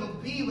afraid of a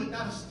bee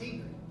without a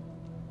stinger.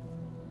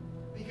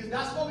 Because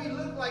that's what we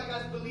look like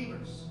as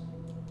believers.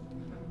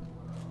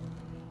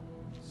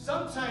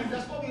 Sometimes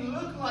that's what we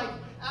look like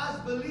as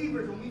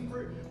believers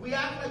when we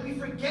act like we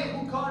forget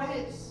who God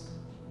is.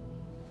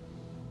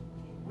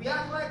 We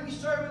act like we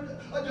serve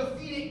a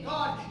defeated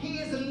God. He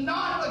is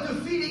not a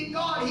defeated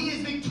God. He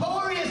is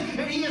victorious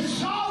and He is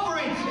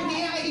sovereign and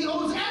He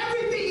owns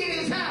everything in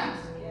His hands.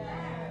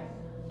 Yes.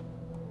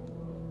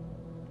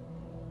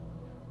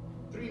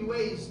 3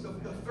 ways.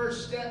 The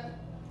first step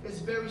is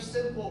very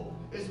simple.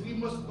 Is we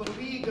must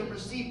believe and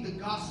receive the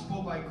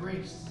gospel by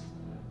grace.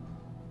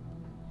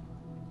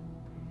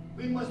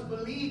 We must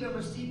believe and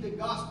receive the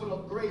gospel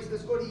of grace.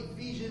 Let's go to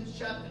Ephesians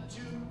chapter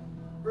 2,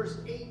 verse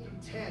 8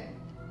 through 10.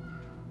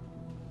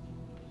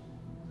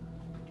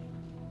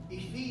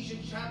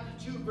 Ephesians chapter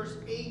 2, verse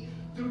 8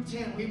 through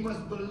 10. We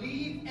must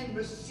believe and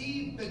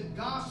receive the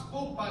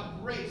gospel by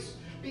grace.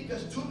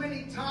 Because too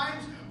many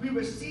times we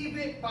receive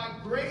it by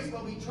grace,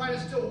 but we try to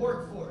still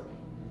work for it.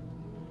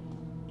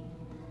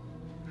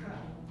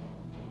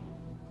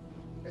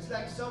 It's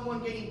like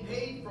someone getting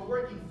paid for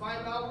working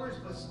 5 hours,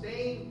 but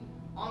staying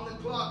on the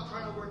clock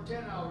trying to work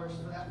 10 hours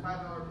for that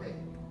 5-hour pay.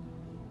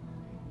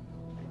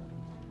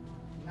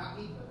 Not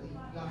me, but you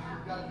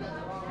got the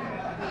wrong way.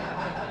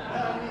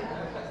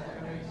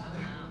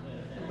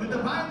 But the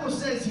Bible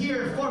says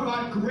here, for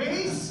by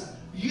grace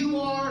you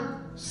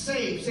are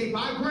saved. Say,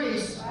 by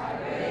grace,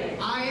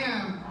 I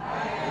am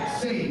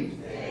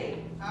saved.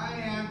 I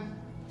am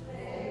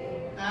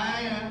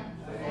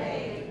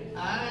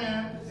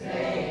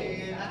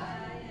saved.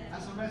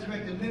 That's what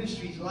Resurrected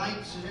Ministries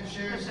likes,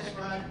 share,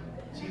 subscribe.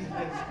 Jesus.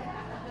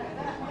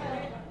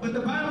 But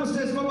the Bible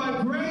says, for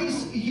by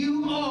grace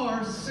you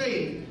are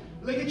saved.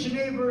 Look at your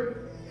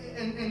neighbor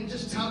and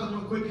just tell them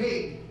real quick,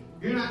 hey,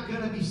 you're not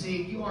going to be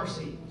saved, you are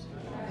saved.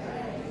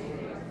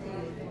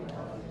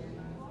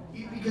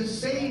 Because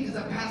saved is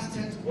a past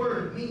tense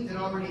word, means it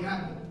already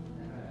happened.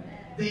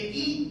 The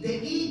ed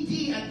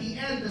at the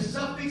end, the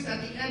suffix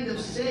at the end of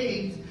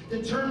saved,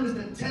 determines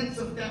the tense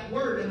of that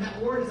word, and that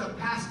word is a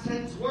past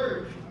tense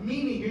word,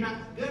 meaning you're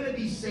not going to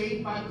be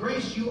saved by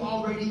grace, you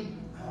already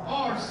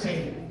are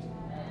saved.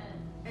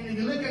 And if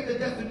you look at the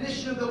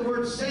definition of the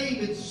word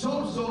saved, it's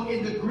sozo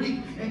in the Greek.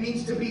 It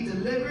means to be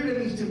delivered, it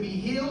means to be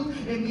healed,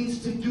 it means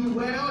to do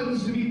well, it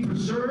means to be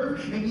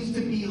preserved, it means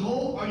to be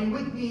whole. Are you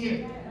with me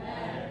here?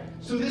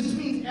 So this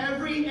means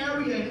every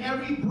area and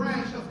every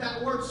branch of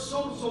that word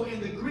sozo in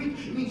the Greek,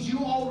 it means you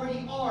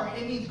already are.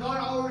 It means God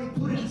already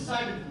put it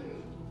inside of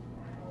you.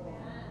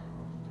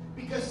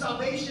 Because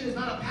salvation is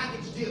not a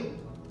package deal.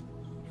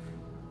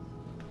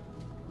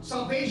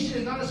 Salvation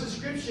is not a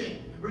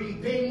subscription where you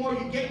pay more,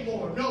 you get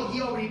more. No,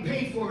 He already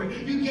paid for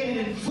it. You get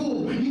it in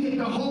full. You get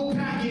the whole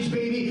package,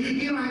 baby.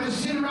 You don't have to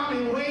sit around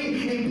and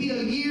wait and be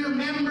a year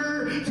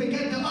member to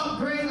get the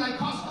upgrade like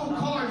Costco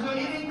cards. No,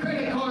 you need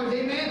credit cards,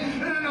 amen?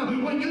 No.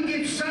 When you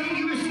get saved,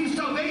 you receive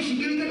salvation.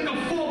 You get the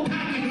full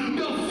package,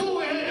 the full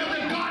head of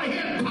the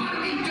Godhead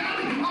bodily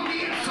dwelling on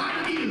the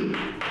inside of you.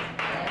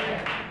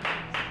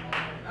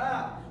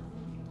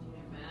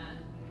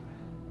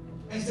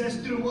 It says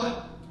through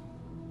what?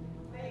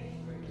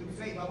 Through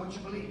faith, by what you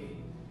believe.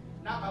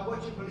 Not by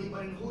what you believe,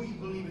 but in who you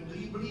believe in. Do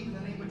you believe in the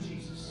name of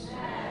Jesus?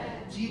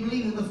 Yes. Do you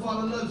believe that the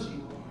Father loves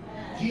you?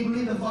 Yes. Do you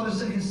believe the Father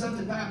sent His Son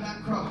to die on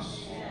that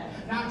cross?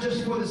 Yes. Not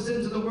just for the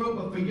sins of the world,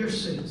 but for your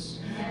sins.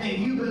 Yes.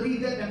 And you believe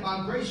that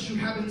by grace you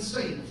have been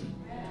saved.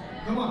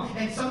 Yes. Come on.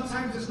 And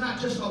sometimes it's not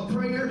just a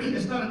prayer,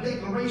 it's not a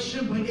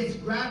declaration, but it's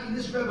grabbing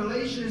this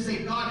revelation and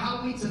saying, God,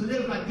 help me to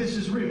live like this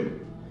is real.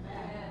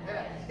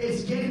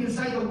 It's getting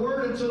inside the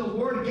Word until the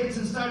Word gets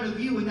inside of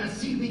you, and that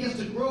seed begins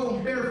to grow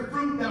and bear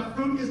fruit. That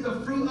fruit is the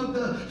fruit of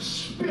the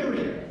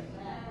Spirit.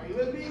 Are you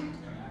with me?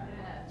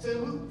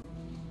 So,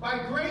 by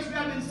grace we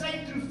have been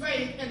saved through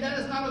faith, and that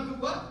is not of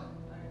what?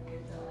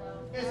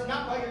 It's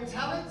not by your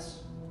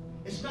talents.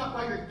 It's not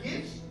by your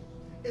gifts.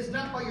 It's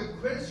not by your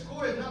credit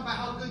score. It's not by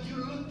how good you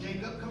look,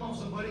 Jacob. Come on,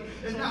 somebody.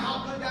 It's not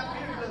how good that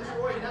beard looks,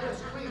 Roy. That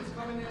looks clean. It's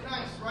coming in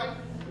nice, right?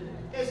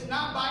 It's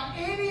not by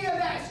any of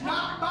that. It's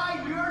not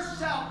by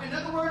yourself. In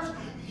other words,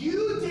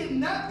 you did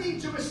nothing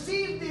to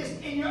receive this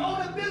in your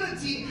own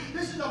ability.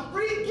 This is a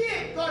free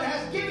gift God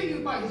has given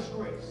you by His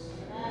grace.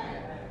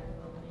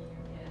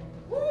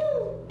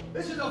 Woo!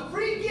 This is a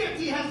free gift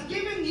He has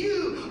given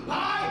you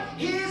by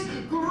His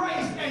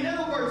grace. In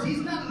other words, He's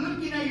not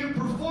looking at your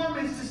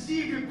performance to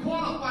see if you're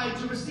qualified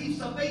to receive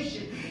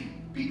salvation,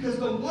 because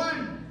the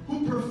one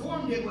who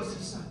performed it was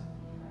His Son.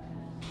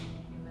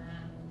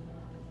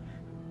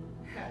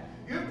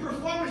 Your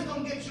performance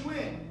don't get you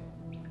in.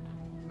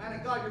 Man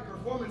of God, your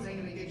performance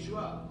ain't going to get you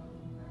up.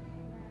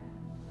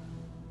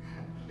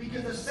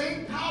 Because the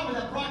same power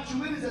that brought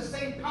you in is the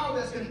same power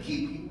that's going to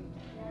keep you.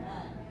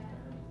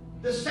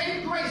 The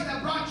same grace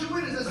that brought you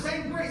in is the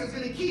same grace that's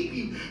going to keep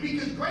you.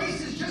 Because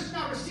grace is just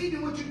not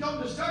receiving what you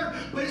don't deserve,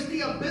 but it's the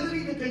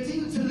ability to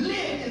continue to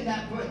live in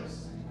that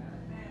place.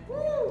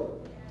 Woo!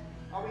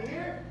 Are we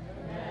here?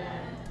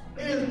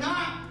 It is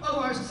not of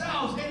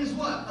ourselves. It is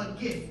what? A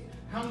gift.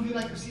 How many of you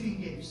like receiving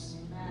gifts?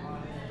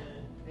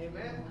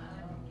 Amen.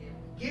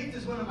 Gift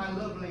is one of my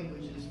love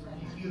languages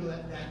for you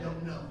that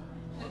don't know.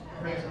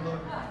 Praise the Lord.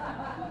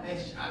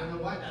 I don't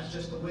know why. That's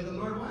just the way the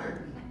Lord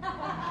wired me.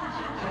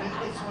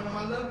 It's one of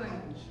my love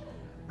languages.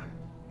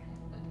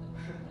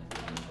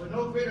 But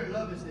no greater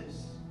love is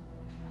this.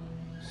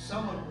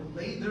 Someone will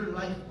lay their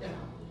life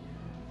down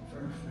for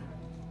a friend.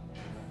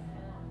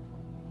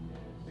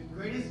 The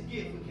greatest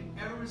gift we can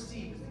ever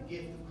receive is the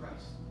gift of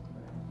Christ.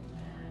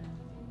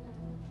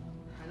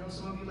 I know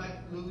some of you like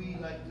Louis,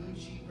 like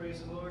Gucci,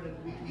 praise the Lord, and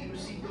we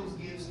receive those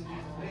gifts in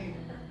Jesus' name.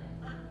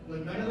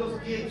 But none of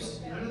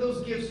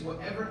those gifts will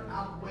ever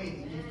outweigh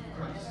the gift of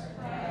Christ.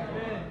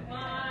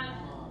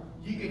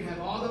 You can have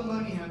all the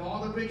money, have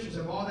all the riches,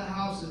 have all the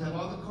houses, have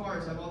all the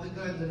cars, have all the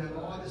guns, and have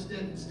all this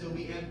stuff, and still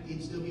be empty,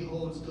 and still be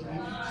whole, and still be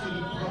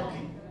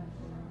broken.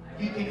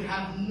 You can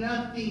have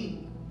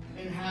nothing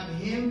and have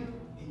Him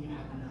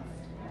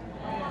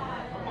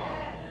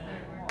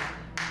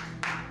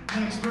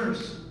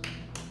verse.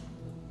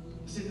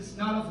 He says, it's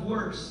not of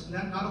works,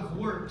 not of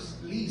works,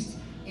 least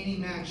any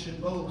man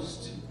should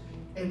boast.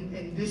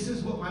 And this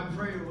is what my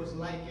prayer was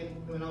like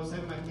when I was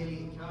having my daily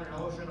encounter.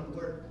 I was trying to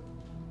work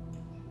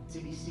to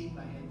be seen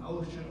by him. I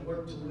was trying to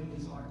work to win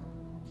his heart.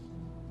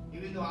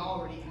 Even though I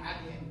already had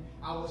him,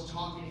 I was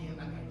talking to him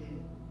like I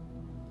didn't.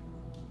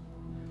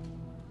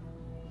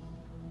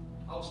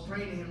 I was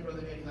praying to him,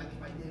 Brother Eddie, like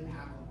if I didn't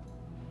have him.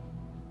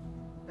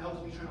 That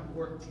was me trying to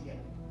work together.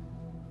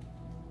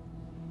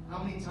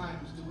 How many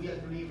times do we as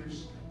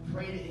believers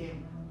pray to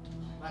him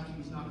like if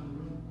he's not in the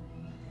room?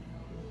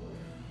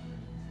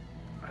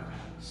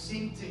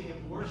 Sing to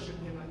him, worship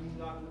him like he's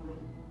not in the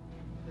room.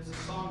 There's a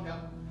song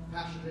that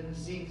Pastor Linda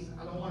sings,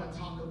 I don't want to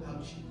talk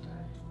about you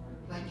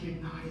like you're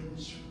not in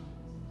this room,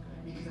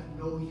 because I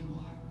know you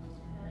are.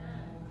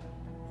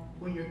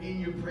 When you're in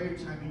your prayer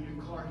time in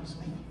your car, he's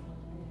with you.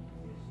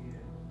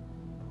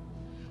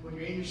 When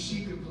you're in your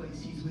secret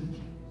place, he's with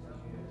you.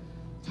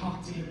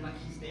 Talk to him like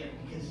he's there,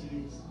 because he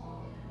is.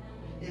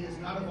 It is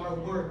not of our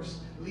works,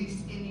 lest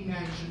any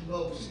man should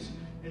boast.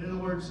 In other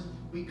words,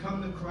 we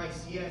come to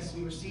Christ, yes.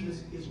 We receive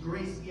his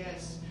grace,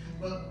 yes.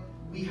 But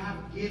we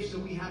have gifts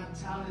and we have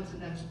talents,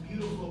 and that's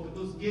beautiful. But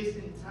those gifts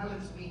and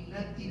talents mean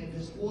nothing if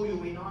there's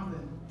oil ain't on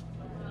them.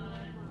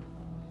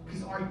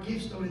 Because our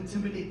gifts don't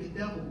intimidate the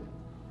devil.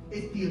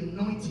 It's the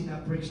anointing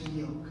that breaks the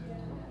yoke.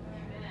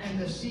 And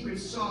the secret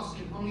sauce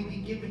can only be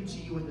given to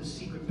you in the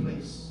secret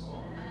place.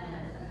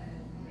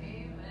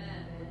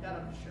 Amen. With that,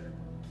 I'm sure.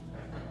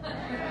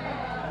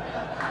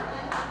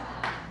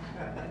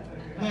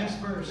 Next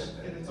verse,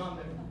 and it's on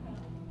there.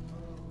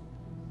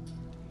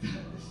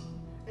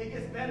 It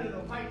gets better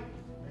though, right?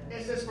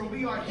 It says, for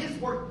we are his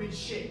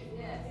workmanship.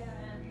 Yes.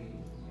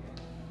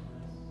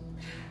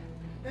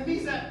 That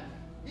means that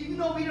even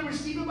though we didn't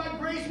receive it by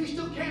grace, we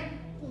still can't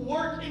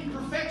work in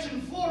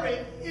perfection for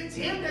it. It's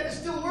him that is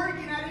still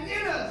working at it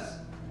in us.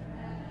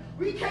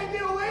 We can't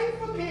get away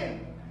from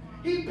him.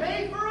 He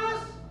paid for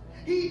us.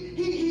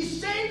 He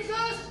saves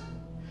us.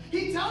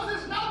 He tells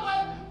us not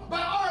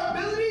by our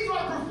abilities or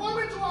our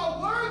performance or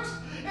our works,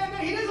 and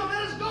then he doesn't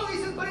let us go. He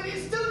says, but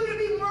it's still going to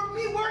be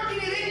me working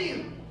it in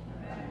you.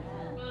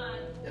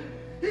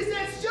 He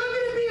said, it's still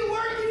going to be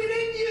working it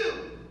in you.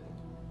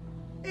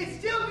 It's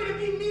still going to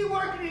be me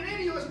working it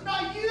in you. It's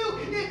not you,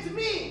 it's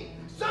me.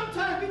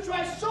 Sometimes we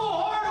try so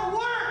hard to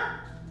work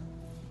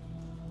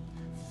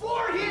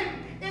for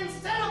him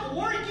instead of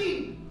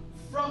working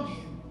from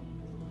him.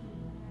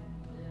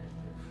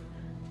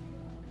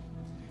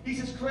 He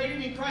says,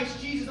 created in Christ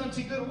Jesus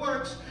unto good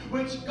works,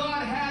 which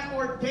God had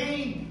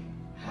ordained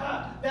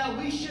that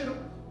we should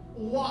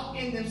walk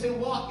in them. Say,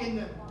 walk in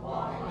them.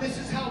 Walk. This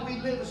is how we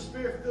live a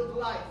spirit-filled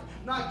life.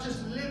 Not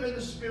just live in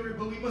the Spirit,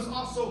 but we must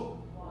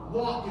also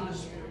walk in the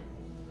Spirit.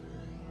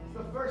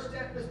 The first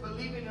step is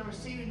believing and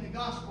receiving the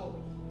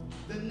gospel.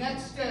 The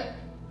next step,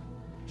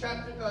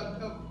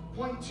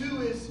 point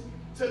 2, is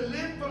to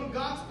live from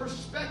God's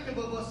perspective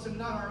of us and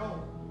not our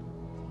own.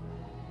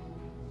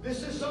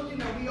 This is something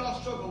that we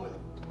all struggle with.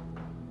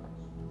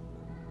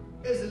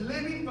 Is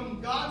living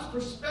from God's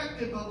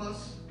perspective of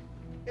us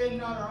and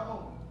not our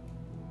own.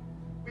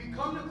 We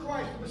come to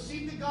Christ, we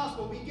receive the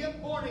gospel, we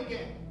get born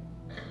again.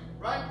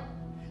 Right?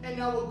 And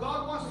now what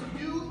God wants to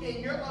do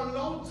in your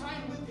alone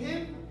time with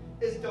him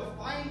is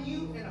define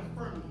you and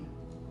affirm you.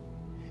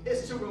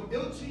 It's to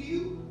reveal to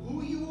you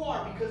who you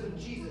are because of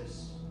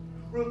Jesus.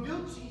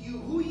 Reveal to you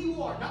who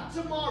you are, not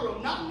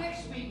tomorrow, not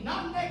next week,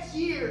 not next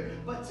year,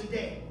 but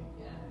today.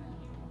 Yeah.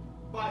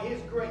 By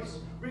his grace,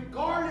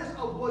 regardless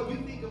of what you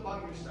think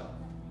about yourself.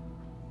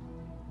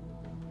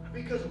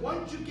 Because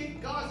once you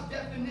get God's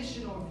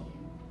definition over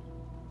you,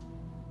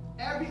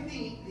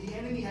 everything the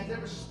enemy has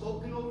ever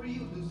spoken over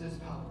you loses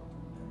power.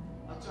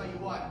 I'll tell you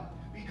why.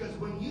 Because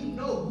when you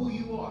know who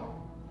you are,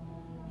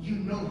 you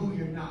know who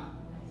you're not.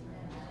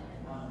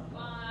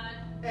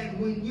 And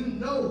when you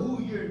know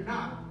who you're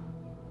not,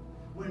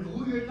 when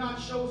who you're not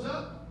shows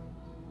up,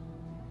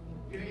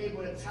 you're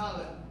able to tell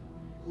them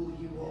who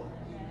you are.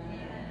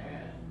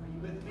 Are you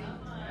with me?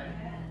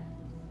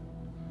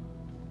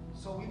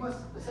 So we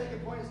must, the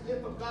second point is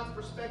live from God's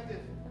perspective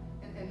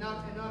and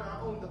not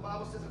our own. The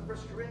Bible says in 1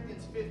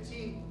 Corinthians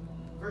 15,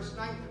 verse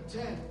 9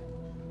 through 10,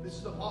 this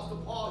is the Apostle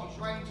Paul. He's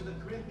writing to the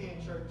Corinthian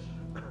church.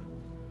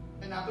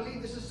 And I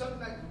believe this is something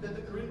that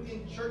the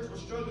Corinthian church was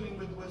struggling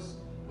with, was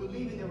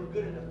believing they were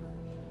good enough.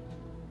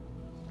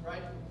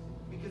 Right?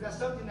 Because that's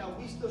something that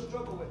we still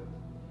struggle with.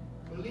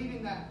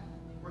 Believing that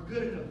we're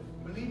good enough.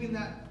 Believing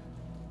that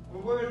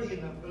we're worthy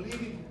enough.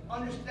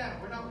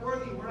 Understand, we're not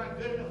worthy, we're not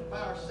good enough by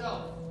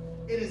ourselves.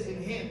 It is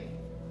in him.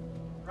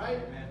 Right?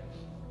 Amen.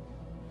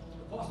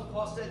 Apostle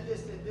Paul said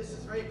this, and this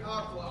is very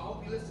powerful. I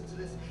hope you listen to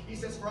this. He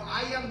says, for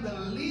I am the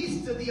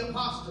least of the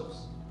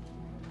apostles,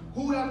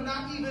 who am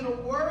not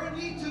even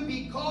worthy to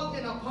be called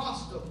an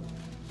apostle,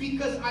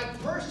 because I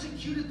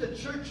persecuted the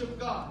church of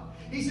God.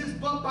 He says,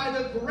 but by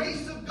the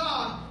grace of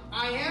God,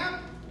 I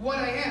am what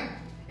I am.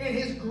 And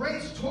his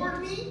grace toward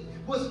me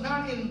was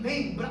not in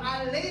vain, but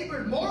I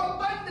labored more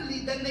abundantly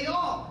than they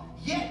all.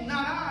 Yet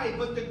not I,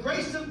 but the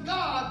grace of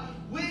God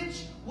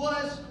which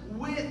was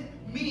with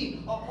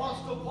me.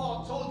 Apostle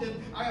Paul told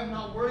him, I am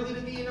not worthy to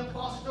be an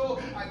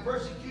apostle. I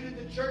persecuted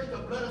the church. The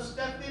blood of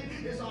Stephen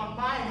is on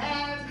my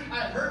hands.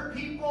 I hurt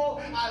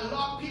people. I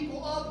locked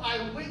people up. I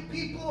whipped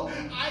people.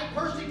 I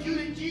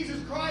persecuted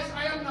Jesus Christ.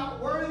 I am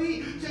not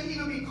worthy to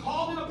even be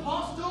called an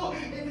apostle.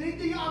 If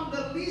anything, I'm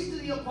the least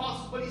of the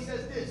apostles. But he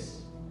says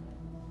this,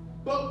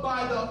 but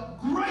by the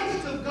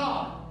grace of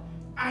God,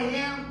 I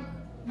am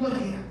what I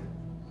am.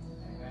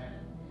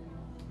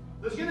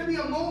 There's going to be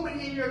a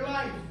moment in your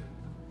life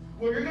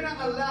where you're going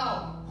to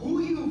allow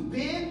who you've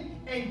been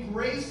and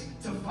grace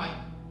to fight.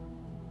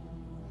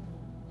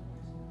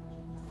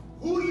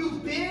 Who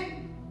you've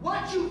been,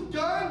 what you've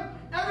done,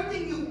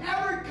 everything you've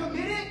ever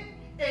committed,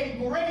 and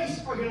grace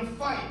are going to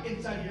fight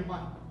inside of your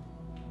mind.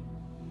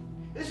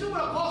 This is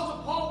what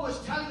Apostle Paul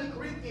was telling the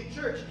Corinthian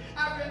church.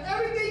 After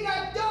everything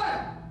I've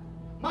done,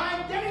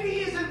 my identity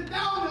isn't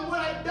found in what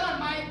I've done.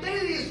 My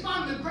identity is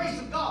found in the grace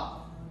of God.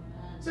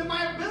 So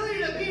my ability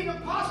to be an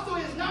apostle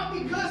is not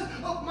because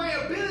of my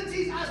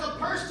abilities as a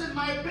person.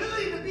 My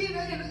ability to be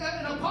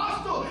an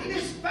apostle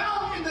is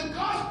found in the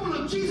gospel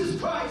of Jesus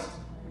Christ.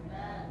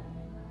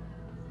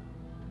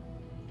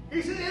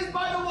 He said, it's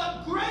by the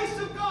what grace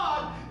of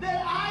God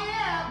that I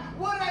am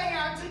what I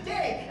am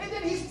today. And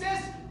then he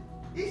says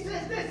this,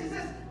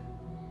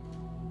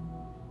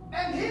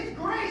 and his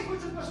grace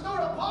which was bestowed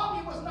upon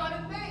me was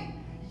not in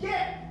vain.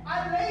 Yet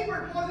I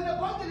labored more than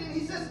abundantly. And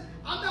he says,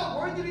 I'm not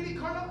worthy to be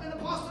called an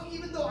apostle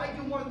even though I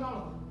do more than all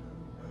of them.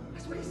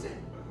 That's what he said.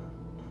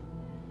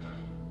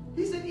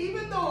 He said,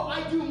 even though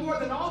I do more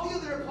than all the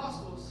other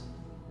apostles,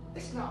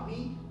 it's not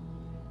me,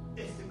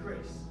 it's the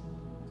grace.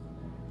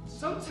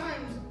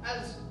 Sometimes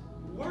as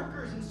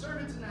workers and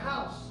servants in the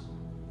house,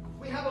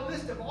 we have a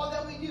list of all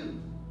that we do.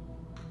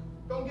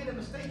 Don't get it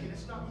mistaken,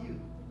 it's not you.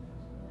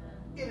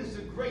 It is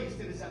the grace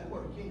that is at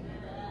work in you.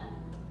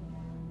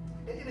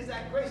 It is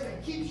that grace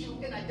that keeps you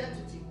in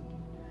identity.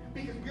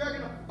 Because we are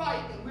going to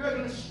fight and we are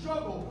going to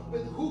struggle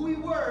with who we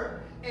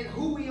were and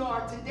who we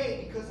are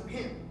today because of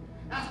Him.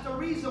 That's the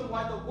reason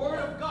why the Word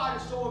of God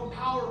is so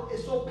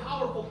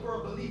powerful for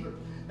a believer.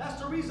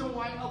 That's the reason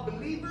why a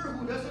believer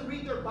who doesn't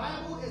read their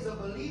Bible is a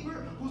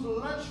believer who's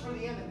lunch for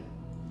the enemy.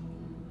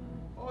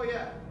 Oh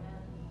yeah.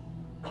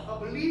 A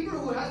believer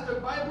who has their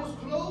Bibles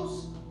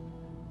closed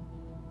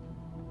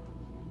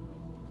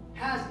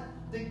has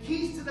the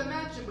keys to the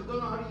mansion but don't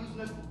know how to use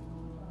nothing.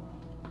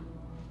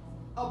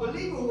 A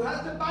believer who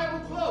has the Bible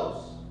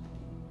closed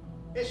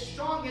is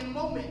strong in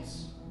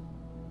moments,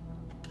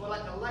 but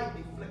like a light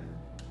they flicker.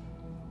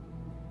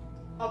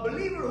 A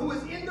believer who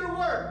is in their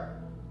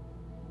Word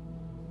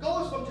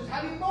goes from just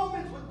having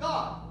moments with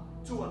God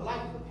to a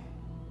life with Him.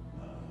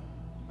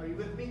 Are you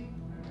with me?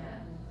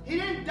 He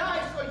didn't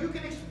die so you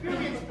can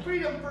experience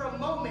freedom for a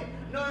moment.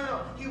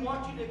 No. He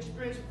wants you to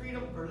experience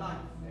freedom for life.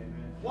 Amen.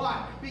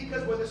 Why?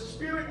 Because where the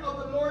Spirit of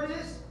the Lord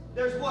is,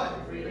 there's what?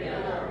 Freedom.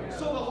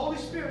 So the Holy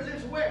Spirit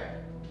lives where?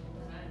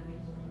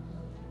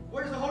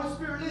 Where does the Holy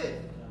Spirit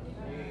live?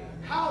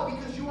 How?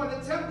 Because you are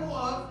the temple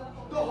of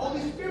the Holy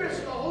Spirit.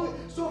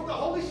 So if the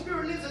Holy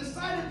Spirit lives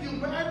inside of you,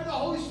 wherever the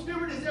Holy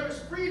Spirit is, there is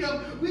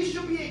freedom. We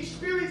should be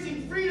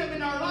experiencing freedom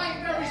in our life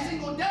every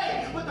single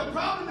day. But the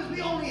problem is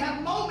we only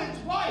have moments.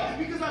 Why?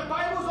 Because our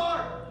Bibles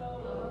are.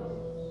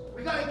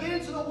 We got to get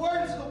into the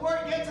Word so the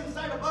Word gets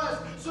inside of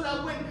us so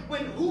that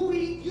when who we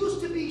used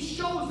to be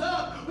shows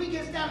up, we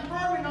can stand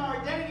firm in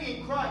our identity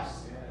in Christ.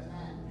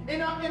 In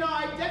our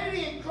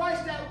identity in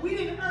Christ that we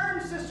didn't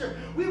earn, sister.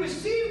 We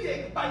received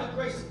it by the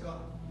grace of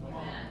God.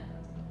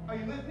 Are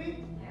you with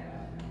me?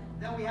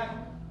 Then we have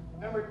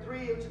number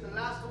 3, which is the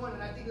last one,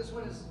 and I think this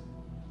one is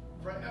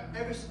for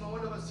every single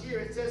one of us here.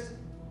 It says,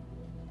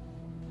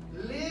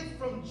 live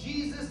from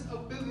Jesus'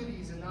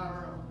 abilities and not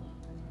our own.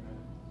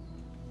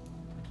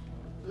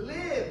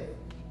 Live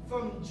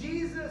from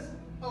Jesus'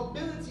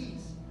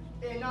 abilities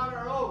and not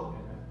our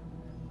own.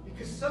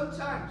 Because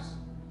sometimes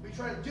we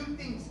try to do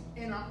things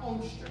in our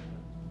own strength.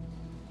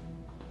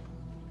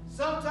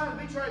 Sometimes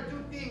we try to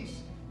do things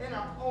in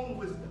our own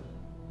wisdom.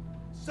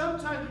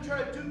 Sometimes we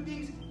try to do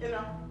things in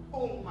our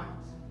own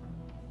minds.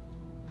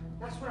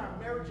 That's when our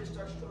marriages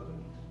start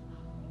struggling.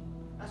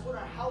 That's when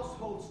our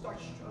household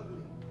starts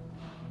struggling.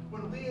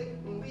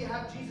 When we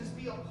have Jesus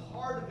be a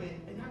part of it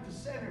and not the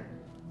center.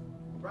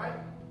 Right?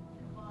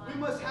 We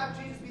must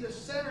have Jesus be the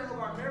center of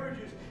our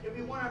marriages if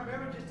we want our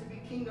marriages to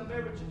be kingdom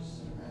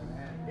marriages.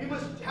 We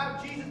must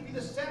have Jesus be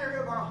the center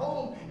of our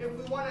home if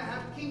we want to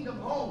have kingdom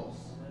homes.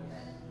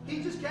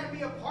 He just can't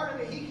be a part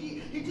of it.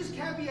 He just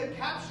can't be a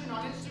caption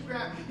on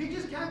Instagram. He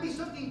just can't be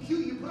something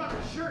cute you put on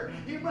a shirt.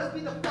 He must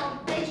be the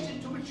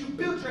foundation to which you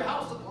build your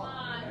house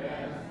upon.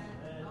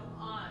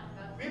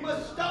 We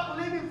must stop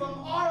living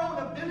from our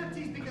own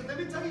abilities, because let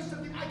me tell you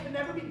something, I can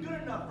never be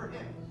good enough for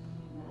Him.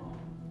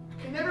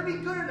 I can never be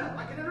good enough.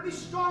 I can never be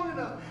strong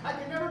enough. I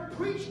can never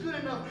preach good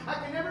enough. I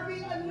can never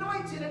be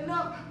anointed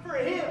enough for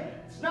Him.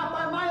 It's not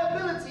by my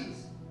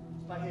abilities.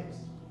 It's by His.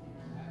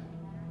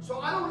 So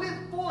I don't live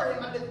for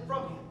Him. I live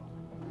from Him.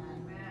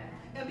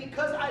 And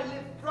because I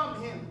live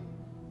from Him,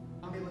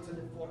 I'm able to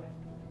live for Him.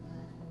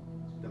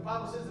 The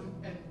Bible says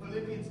in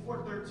Philippians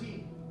 4:13,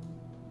 it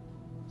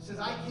says,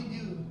 I can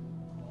do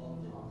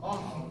all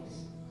things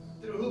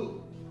through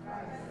who?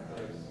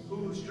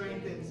 Who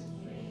strengthens?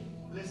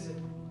 Listen,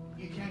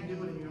 you can't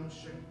do it in your own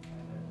strength.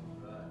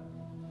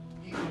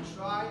 You can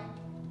try.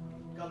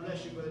 God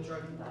bless you, Brother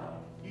Charlie.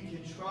 You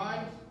can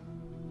try,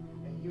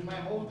 and you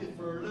might hold it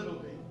for a little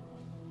bit.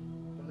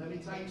 But let me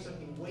tell you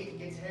something. Weight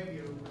gets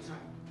heavier over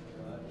time.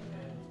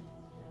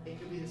 It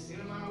could be the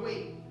same amount of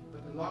weight,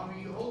 but the longer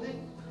you hold it,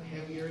 the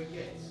heavier it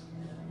gets.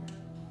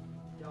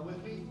 Y'all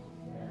with me?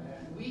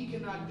 We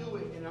cannot do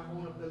it in our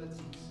own abilities.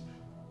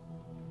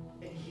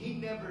 And He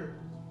never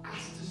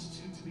asked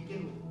us to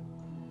begin with.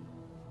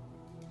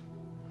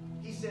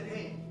 He said,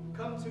 hey,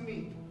 come to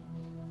me,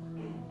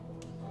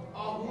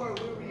 all who are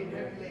weary and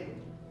heavy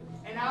laden,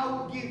 and I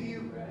will give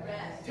you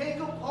rest.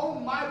 Take up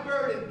home my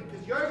burden,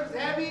 because yours is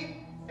heavy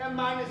and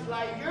mine is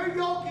light. Your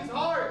yoke is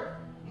hard,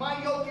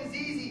 my yoke is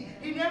easy.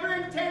 He never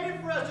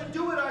intended for us to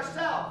do it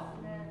ourselves.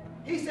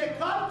 He said,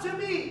 come to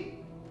me.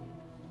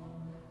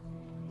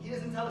 He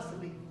doesn't tell us to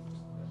leave.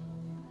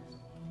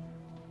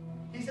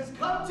 He says,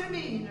 come to me.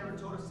 He never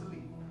told us to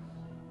leave.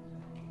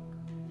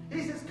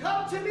 He says,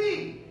 come to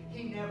me.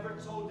 He never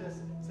told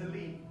us to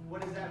leave.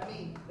 What does that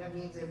mean? That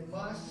means it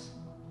must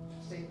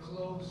stay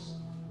close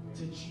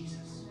to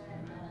Jesus.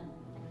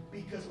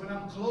 Because when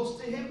I'm close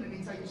to Him, let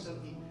me tell you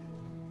something.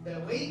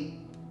 That weight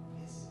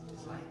is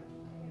light.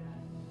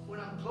 When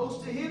I'm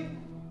close to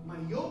Him, my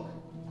yoke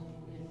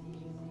is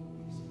easy.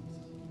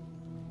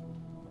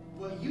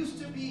 What used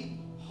to be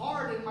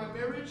hard in my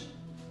marriage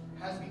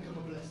has become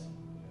a blessing.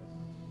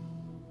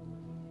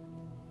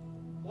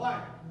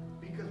 Why?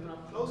 Because when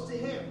I'm close to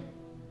Him,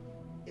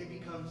 it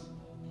becomes,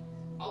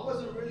 I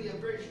wasn't really a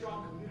very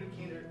strong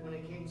communicator when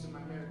it came to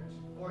my marriage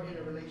or in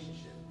a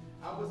relationship.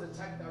 I was the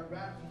type that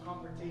ran from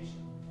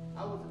confrontation.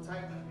 I was the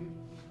type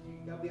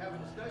that we have a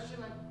discussion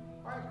like,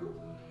 all right, cool.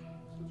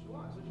 That's what you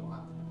want. That's what you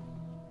want.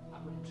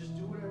 I'm going to just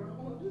do whatever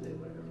I want to do there,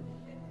 whatever.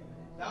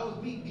 That was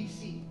me,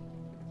 BC.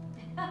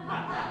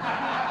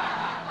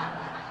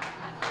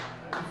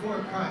 Before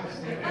Christ.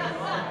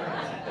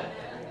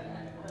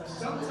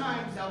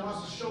 Sometimes I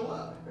want to show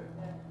up.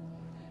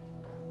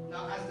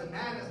 Now, as the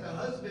man, as the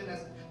husband,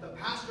 as the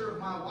pastor of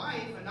my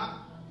wife, and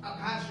not a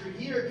pastor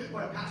here,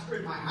 but a pastor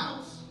in my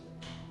house,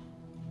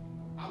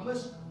 I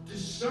must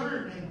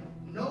discern and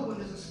know when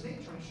there's a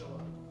snake trying to show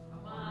up.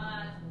 Come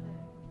on.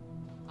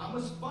 I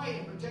must fight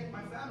and protect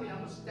my family. I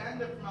must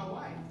stand up for my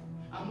wife.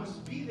 I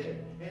must be there.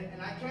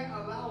 And I can't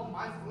allow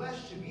my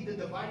flesh to be the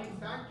dividing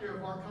factor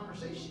of our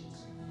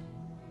conversations.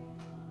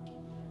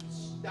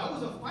 That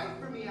was a fight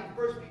for me at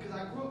first because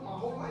I grew up my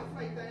whole life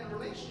like that in a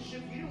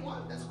relationship. You didn't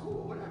want it, that's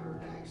cool, whatever,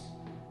 next.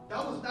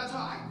 That's how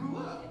I grew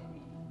up.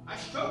 I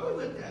struggled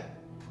with that,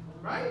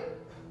 right?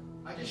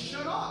 I just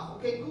shut off.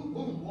 Okay, boom,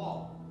 boom,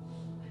 wall.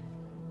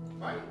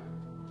 Right?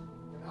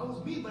 That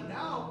was me, but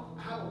now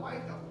I have a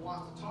wife that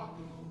wants to talk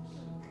to me.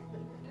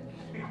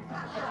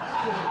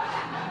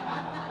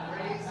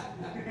 Praise.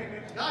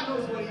 God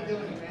knows what He's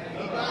doing,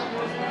 man. God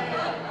knows what He's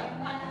doing.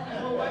 I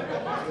have a wife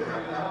that wants to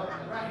talk to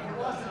me. Right? He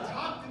wants to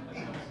talk to me.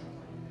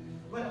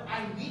 But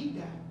I need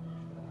that.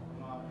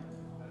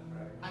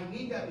 I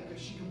need that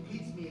because she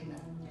completes me in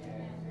that.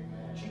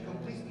 She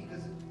completes me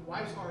because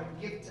wives are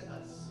a gift to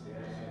us.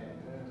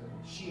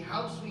 She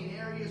helps me in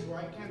areas where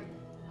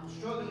I'm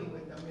struggling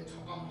with them.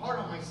 I'm hard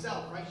on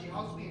myself, right? She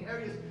helps me in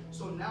areas.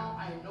 So now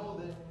I know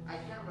that I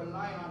can't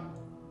rely on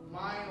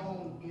my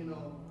own,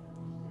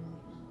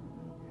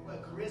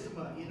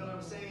 charisma, you know what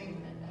I'm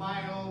saying?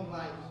 My own,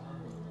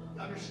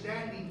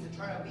 understanding to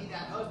try to be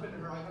that husband to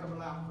her. I gotta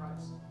rely on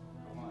Christ.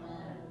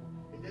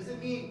 It doesn't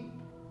mean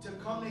to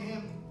come to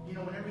Him,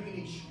 whenever you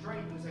need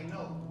strength and say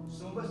no.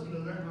 Some of us need to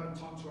learn how to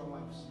talk to our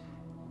wives.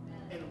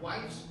 And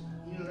wives,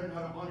 you need to learn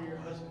how to honor your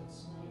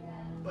husbands.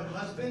 But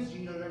husbands, you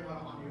need to learn how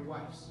to honor your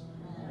wives.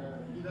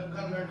 You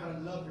gotta learn how to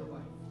love your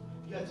wife.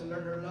 You have to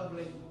learn her love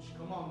language.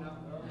 Come on now.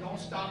 Don't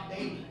stop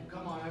dating.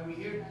 Come on, are we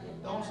here?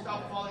 Don't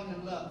stop falling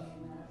in love.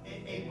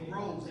 It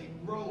grows.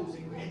 It grows.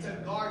 It's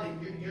a garden.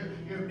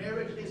 Your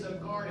marriage is a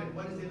garden.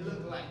 What does it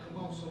look like?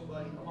 Come on,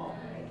 somebody. Come on.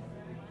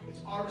 It's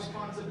our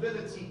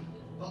responsibility.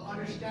 But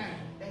understand,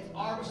 it's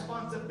our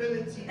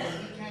responsibility, but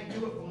we can't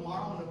do it from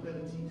our own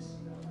abilities.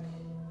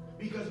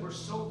 Because we're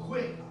so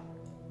quick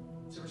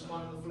to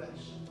respond to the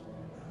flesh.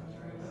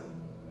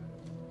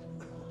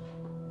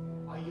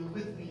 Are you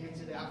with me here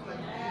today? I feel like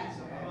I'm doing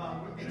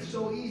something. It's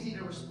so easy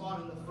to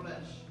respond in the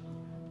flesh.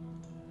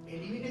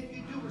 And even if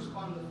you do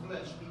respond in the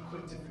flesh, be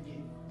quick to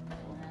forgive.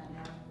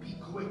 Be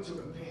quick to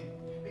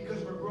repent.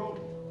 Because we're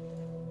growing.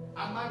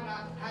 I might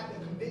not have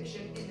the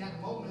conviction in that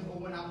moment, but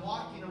when I'm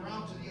walking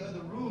around to the other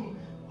room,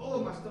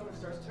 my stomach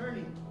starts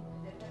turning.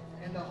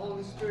 And the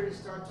Holy Spirit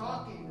starts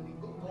talking. And you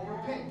go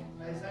repent.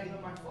 It's not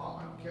even my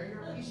fault. I don't care.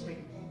 You're a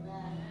peacemaker.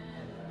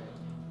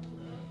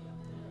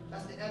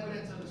 That's the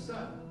evidence of the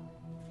Son.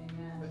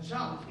 The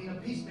child is being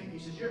a peacemaker. He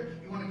says,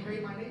 you want to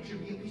carry my nature,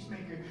 be a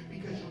peacemaker.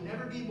 Because you'll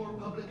never be more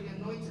publicly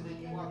anointed than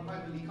you are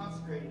privately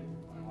consecrated.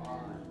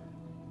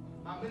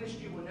 My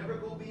ministry will never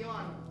go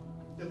beyond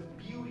the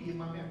beauty of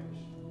my marriage.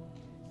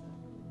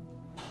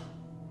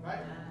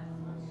 Right?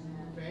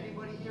 For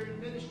anybody here in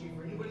ministry,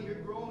 for anybody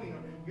here growing,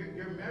 or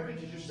your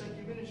marriage is your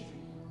second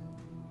ministry.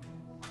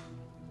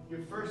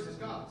 Your first is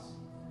God's.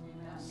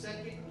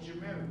 Second is your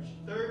marriage.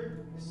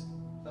 Third is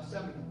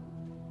assembly,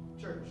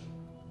 church.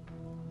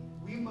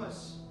 We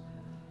must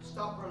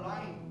stop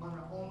relying on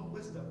our own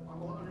wisdom, our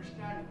own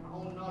understanding, our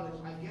own knowledge.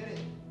 I get it.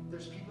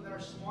 There's people that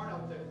are smart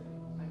out there.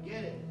 I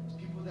get it.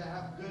 There's people that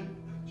have good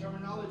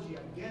terminology.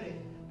 I get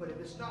it. But if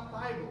it's not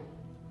Bible,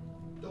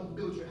 don't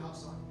build your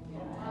house on it.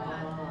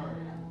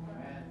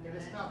 If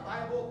it's not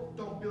Bible,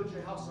 don't build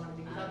your house on it.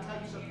 Because I'll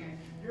tell you something.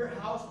 Your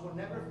house will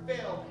never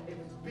fail if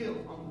it's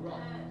built on the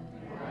rock.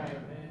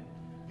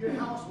 Your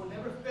house will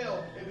never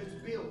fail if it's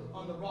built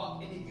on the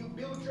rock. And if you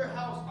build your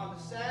house on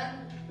the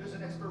sand, there's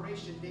an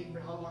expiration date for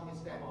how long it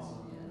stands.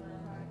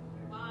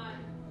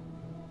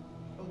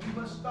 But we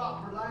must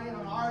stop relying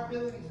on our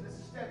abilities. And this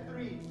is step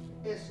 3,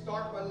 is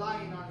start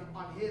relying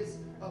on His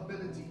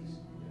abilities.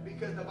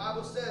 Because the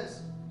Bible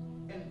says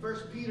in 1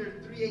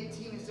 Peter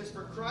 3:18, it says,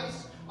 for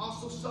Christ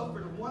also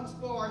suffered once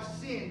for our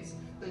sins,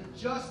 the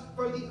just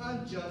for the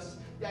unjust,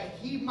 that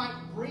He might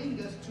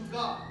bring us to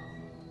God.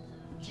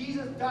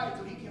 Jesus died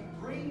so He can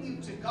bring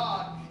you to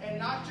God, and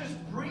not just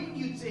bring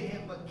you to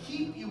Him, but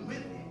keep you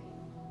with Him.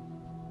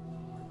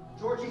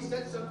 Georgie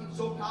said something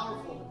so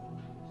powerful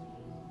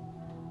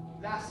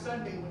last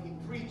Sunday when he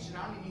preached, and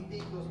I don't even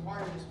think it was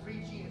part of his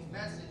preaching, his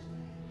message.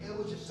 It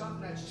was just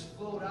something that just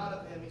flowed out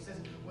of him. He says,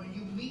 when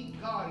you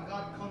meet God,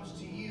 God comes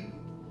to you.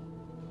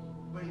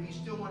 But if you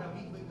still want to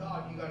meet with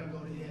God, you got to go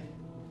to Him.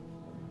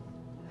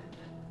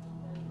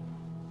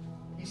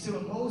 He said,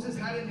 when Moses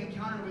had an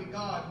encounter with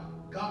God,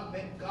 God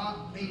met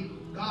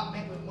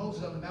with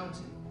Moses on the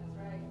mountain. That's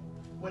right.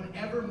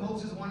 Whenever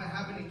Moses wanted to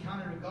have an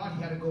encounter with God,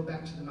 he had to go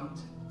back to the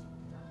mountain.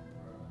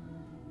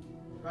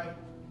 Right?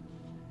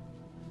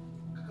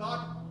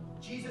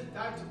 Jesus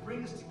died to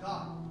bring us to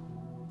God.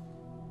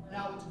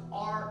 Now it's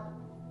our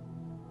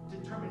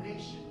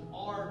determination,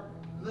 our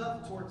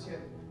love towards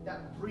Him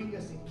that bring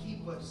us and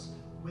keep us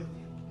with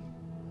Him.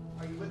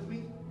 Are you with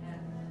me?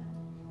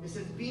 It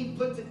says, being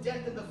put to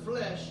death in the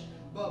flesh,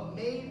 but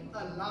made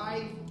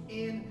alive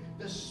in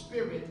the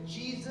Spirit.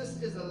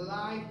 Jesus is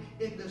alive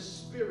in the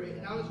Spirit.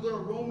 And now let's go to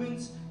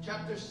Romans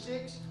chapter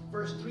 6,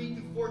 verse 3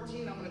 through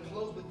 14. I'm going to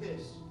close with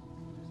this.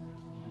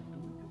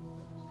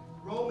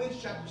 Romans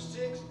chapter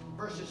 6,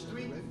 verses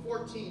 3 through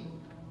 14.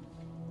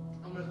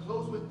 I'm going to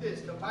close with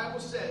this. The Bible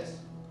says,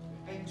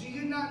 and do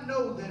you not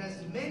know that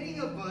as many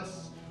of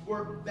us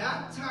were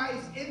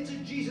baptized into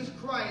Jesus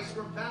Christ,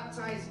 were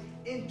baptized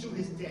into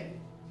His death?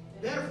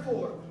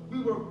 Therefore,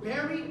 we were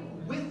buried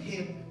with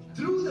Him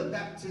through the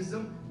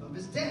baptism of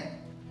His death,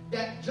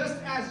 that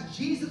just as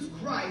Jesus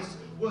Christ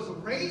was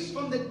raised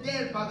from the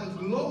dead by the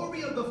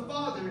glory of the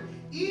Father,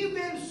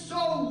 even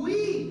so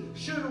we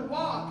should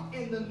walk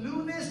in the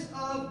newness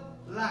of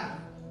life.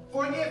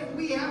 For if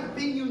we have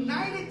been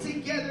united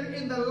together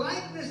in the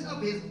likeness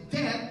of His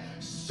death,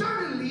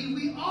 certainly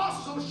we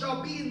also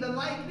shall be in the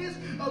likeness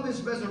of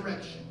His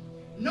resurrection.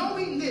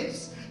 Knowing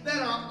this, that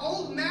our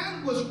old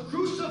man was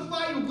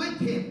crucified with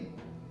Him.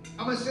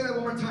 I'm going to say that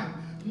one more time.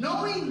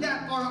 Knowing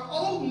that our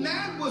old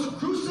man was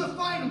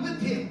crucified with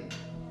Him.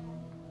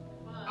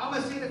 I'm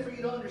going to say that for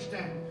you to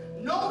understand.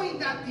 Knowing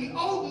that the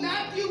old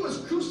Matthew was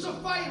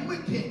crucified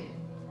with Him.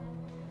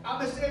 I'm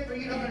going to say it for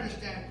you to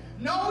understand.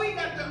 Knowing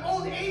that the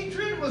old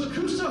Adrian was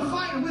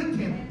crucified with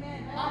Him.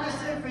 I'm going to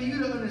say it for you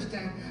to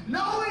understand.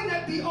 Knowing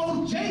that the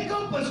old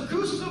Jacob was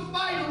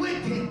crucified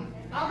with Him.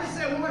 I'm going to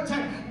say it one more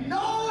time.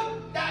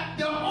 Knowing that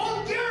the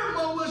old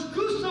Guillermo was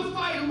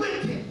crucified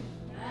with Him.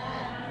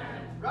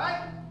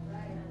 Right?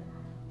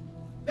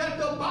 That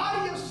the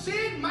body of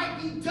sin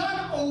might be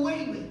done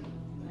away with.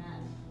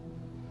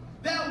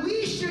 That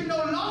we should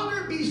no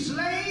longer be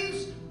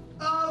slaves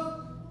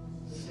of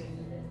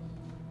sin.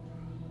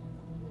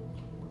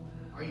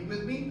 Are you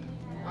with me?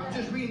 I'm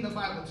just reading the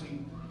Bible to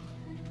you.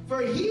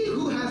 For he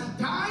who has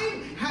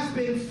died has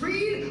been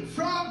freed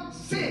from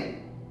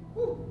sin.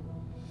 Woo.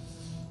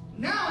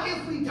 Now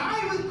if we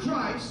die with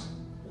Christ,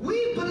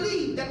 we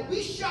believe that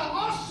we shall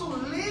also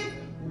live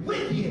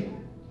with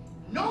Him.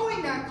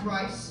 Knowing that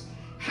Christ,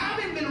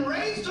 having been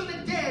raised from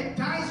the dead,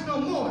 dies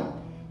no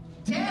more.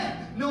 Death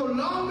no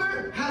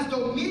longer has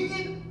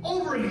dominion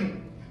over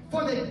Him.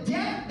 For the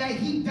death that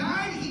He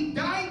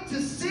died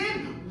to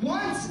sin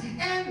once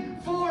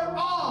and for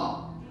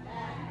all.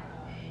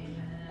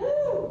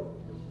 Woo.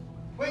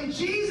 When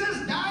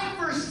Jesus died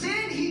for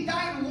sin, He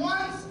died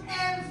once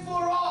and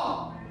for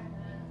all.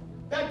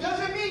 That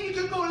doesn't mean you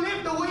can go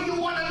live the way you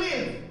want to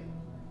live.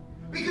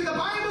 Because the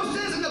Bible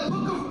says in the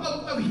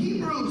book of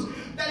Hebrews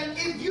that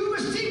if you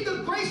receive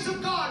the grace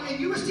of God and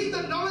you receive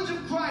the knowledge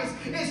of Christ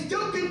and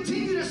still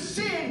continue to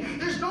sin,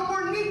 there's no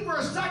more need for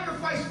a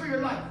sacrifice for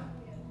your life.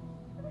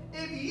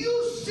 If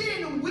you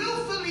sin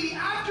willfully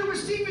after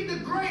receiving the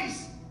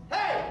grace,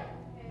 hey,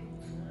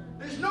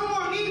 there's no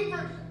more need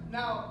for...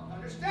 Now,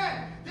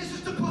 understand, this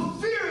is to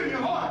put fear in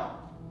your heart.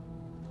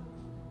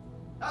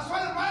 That's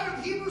why the writer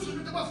of Hebrews is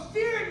to put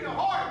fear in your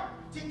heart,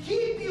 to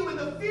keep you in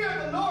the fear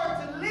of the Lord,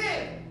 to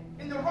live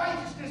in the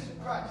righteousness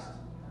of Christ.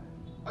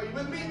 Are you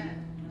with me? It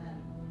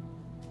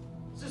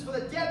says, for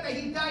the death that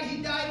he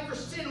died for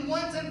sin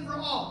once and for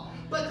all.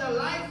 But the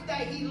life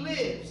that he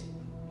lives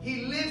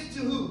to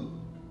who?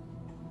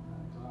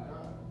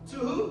 To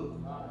who?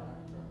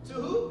 To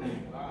who?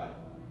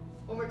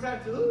 One more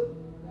time, to who?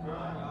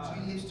 So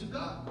he lives to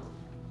God.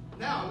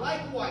 Now,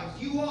 likewise,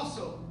 you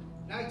also,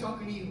 now I'm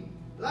talking to you,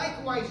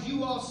 likewise,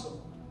 you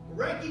also,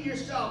 reckon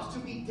yourselves to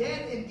be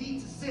dead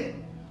indeed to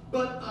sin,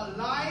 but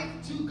alive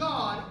to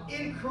God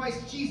in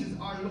Christ Jesus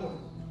our Lord.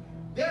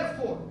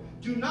 Therefore,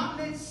 do not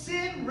let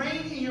sin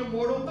reign in your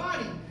mortal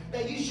body,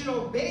 that you should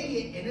obey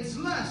it in its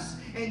lusts.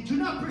 And do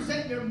not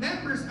present your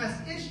members as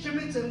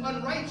instruments of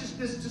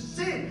unrighteousness to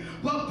sin,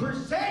 but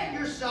present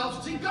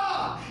yourselves to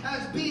God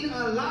as being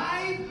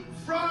alive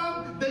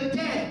from the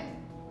dead,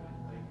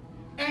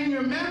 and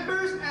your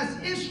members as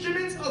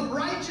instruments of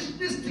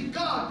righteousness to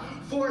God.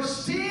 For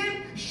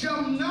sin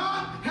shall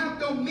not have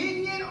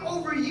dominion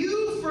over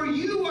you, for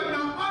you are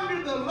not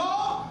under the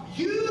law,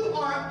 you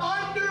are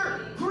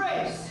under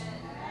grace.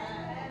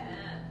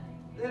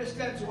 Let us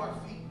stand to our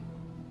feet.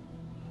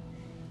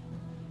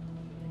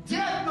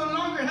 Death no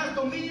longer has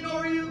dominion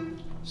over you.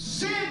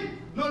 Sin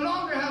no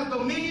longer has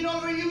dominion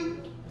over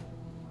you.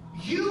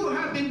 You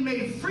have been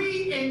made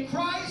free in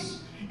Christ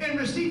and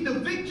received the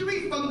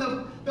victory from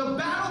the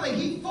battle that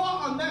he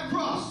fought on that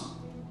cross.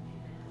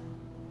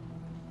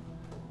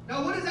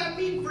 Now, what does that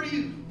mean for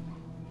you?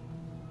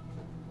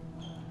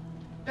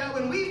 That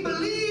when we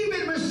believe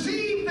and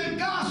receive the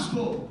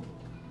gospel,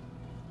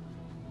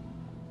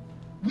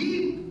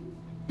 we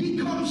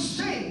become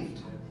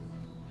saved.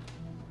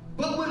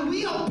 But when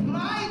we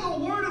apply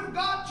the word of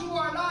God to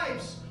our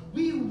lives,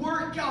 we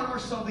work out our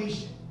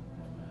salvation.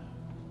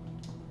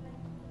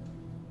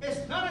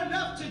 It's not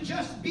enough to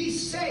just be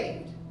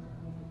saved.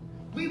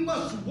 We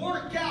must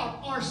work out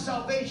our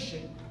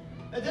salvation.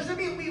 That doesn't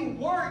mean we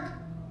work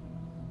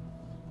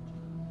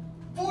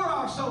for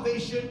our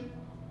salvation.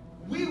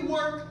 We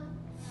work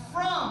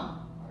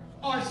from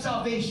our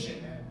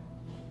salvation.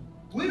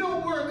 We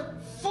don't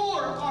work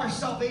for our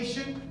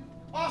salvation,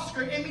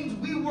 Oscar. It means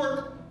we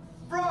work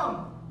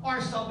from our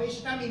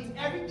salvation. That means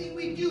everything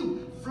we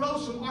do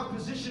flows from our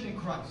position in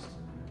Christ.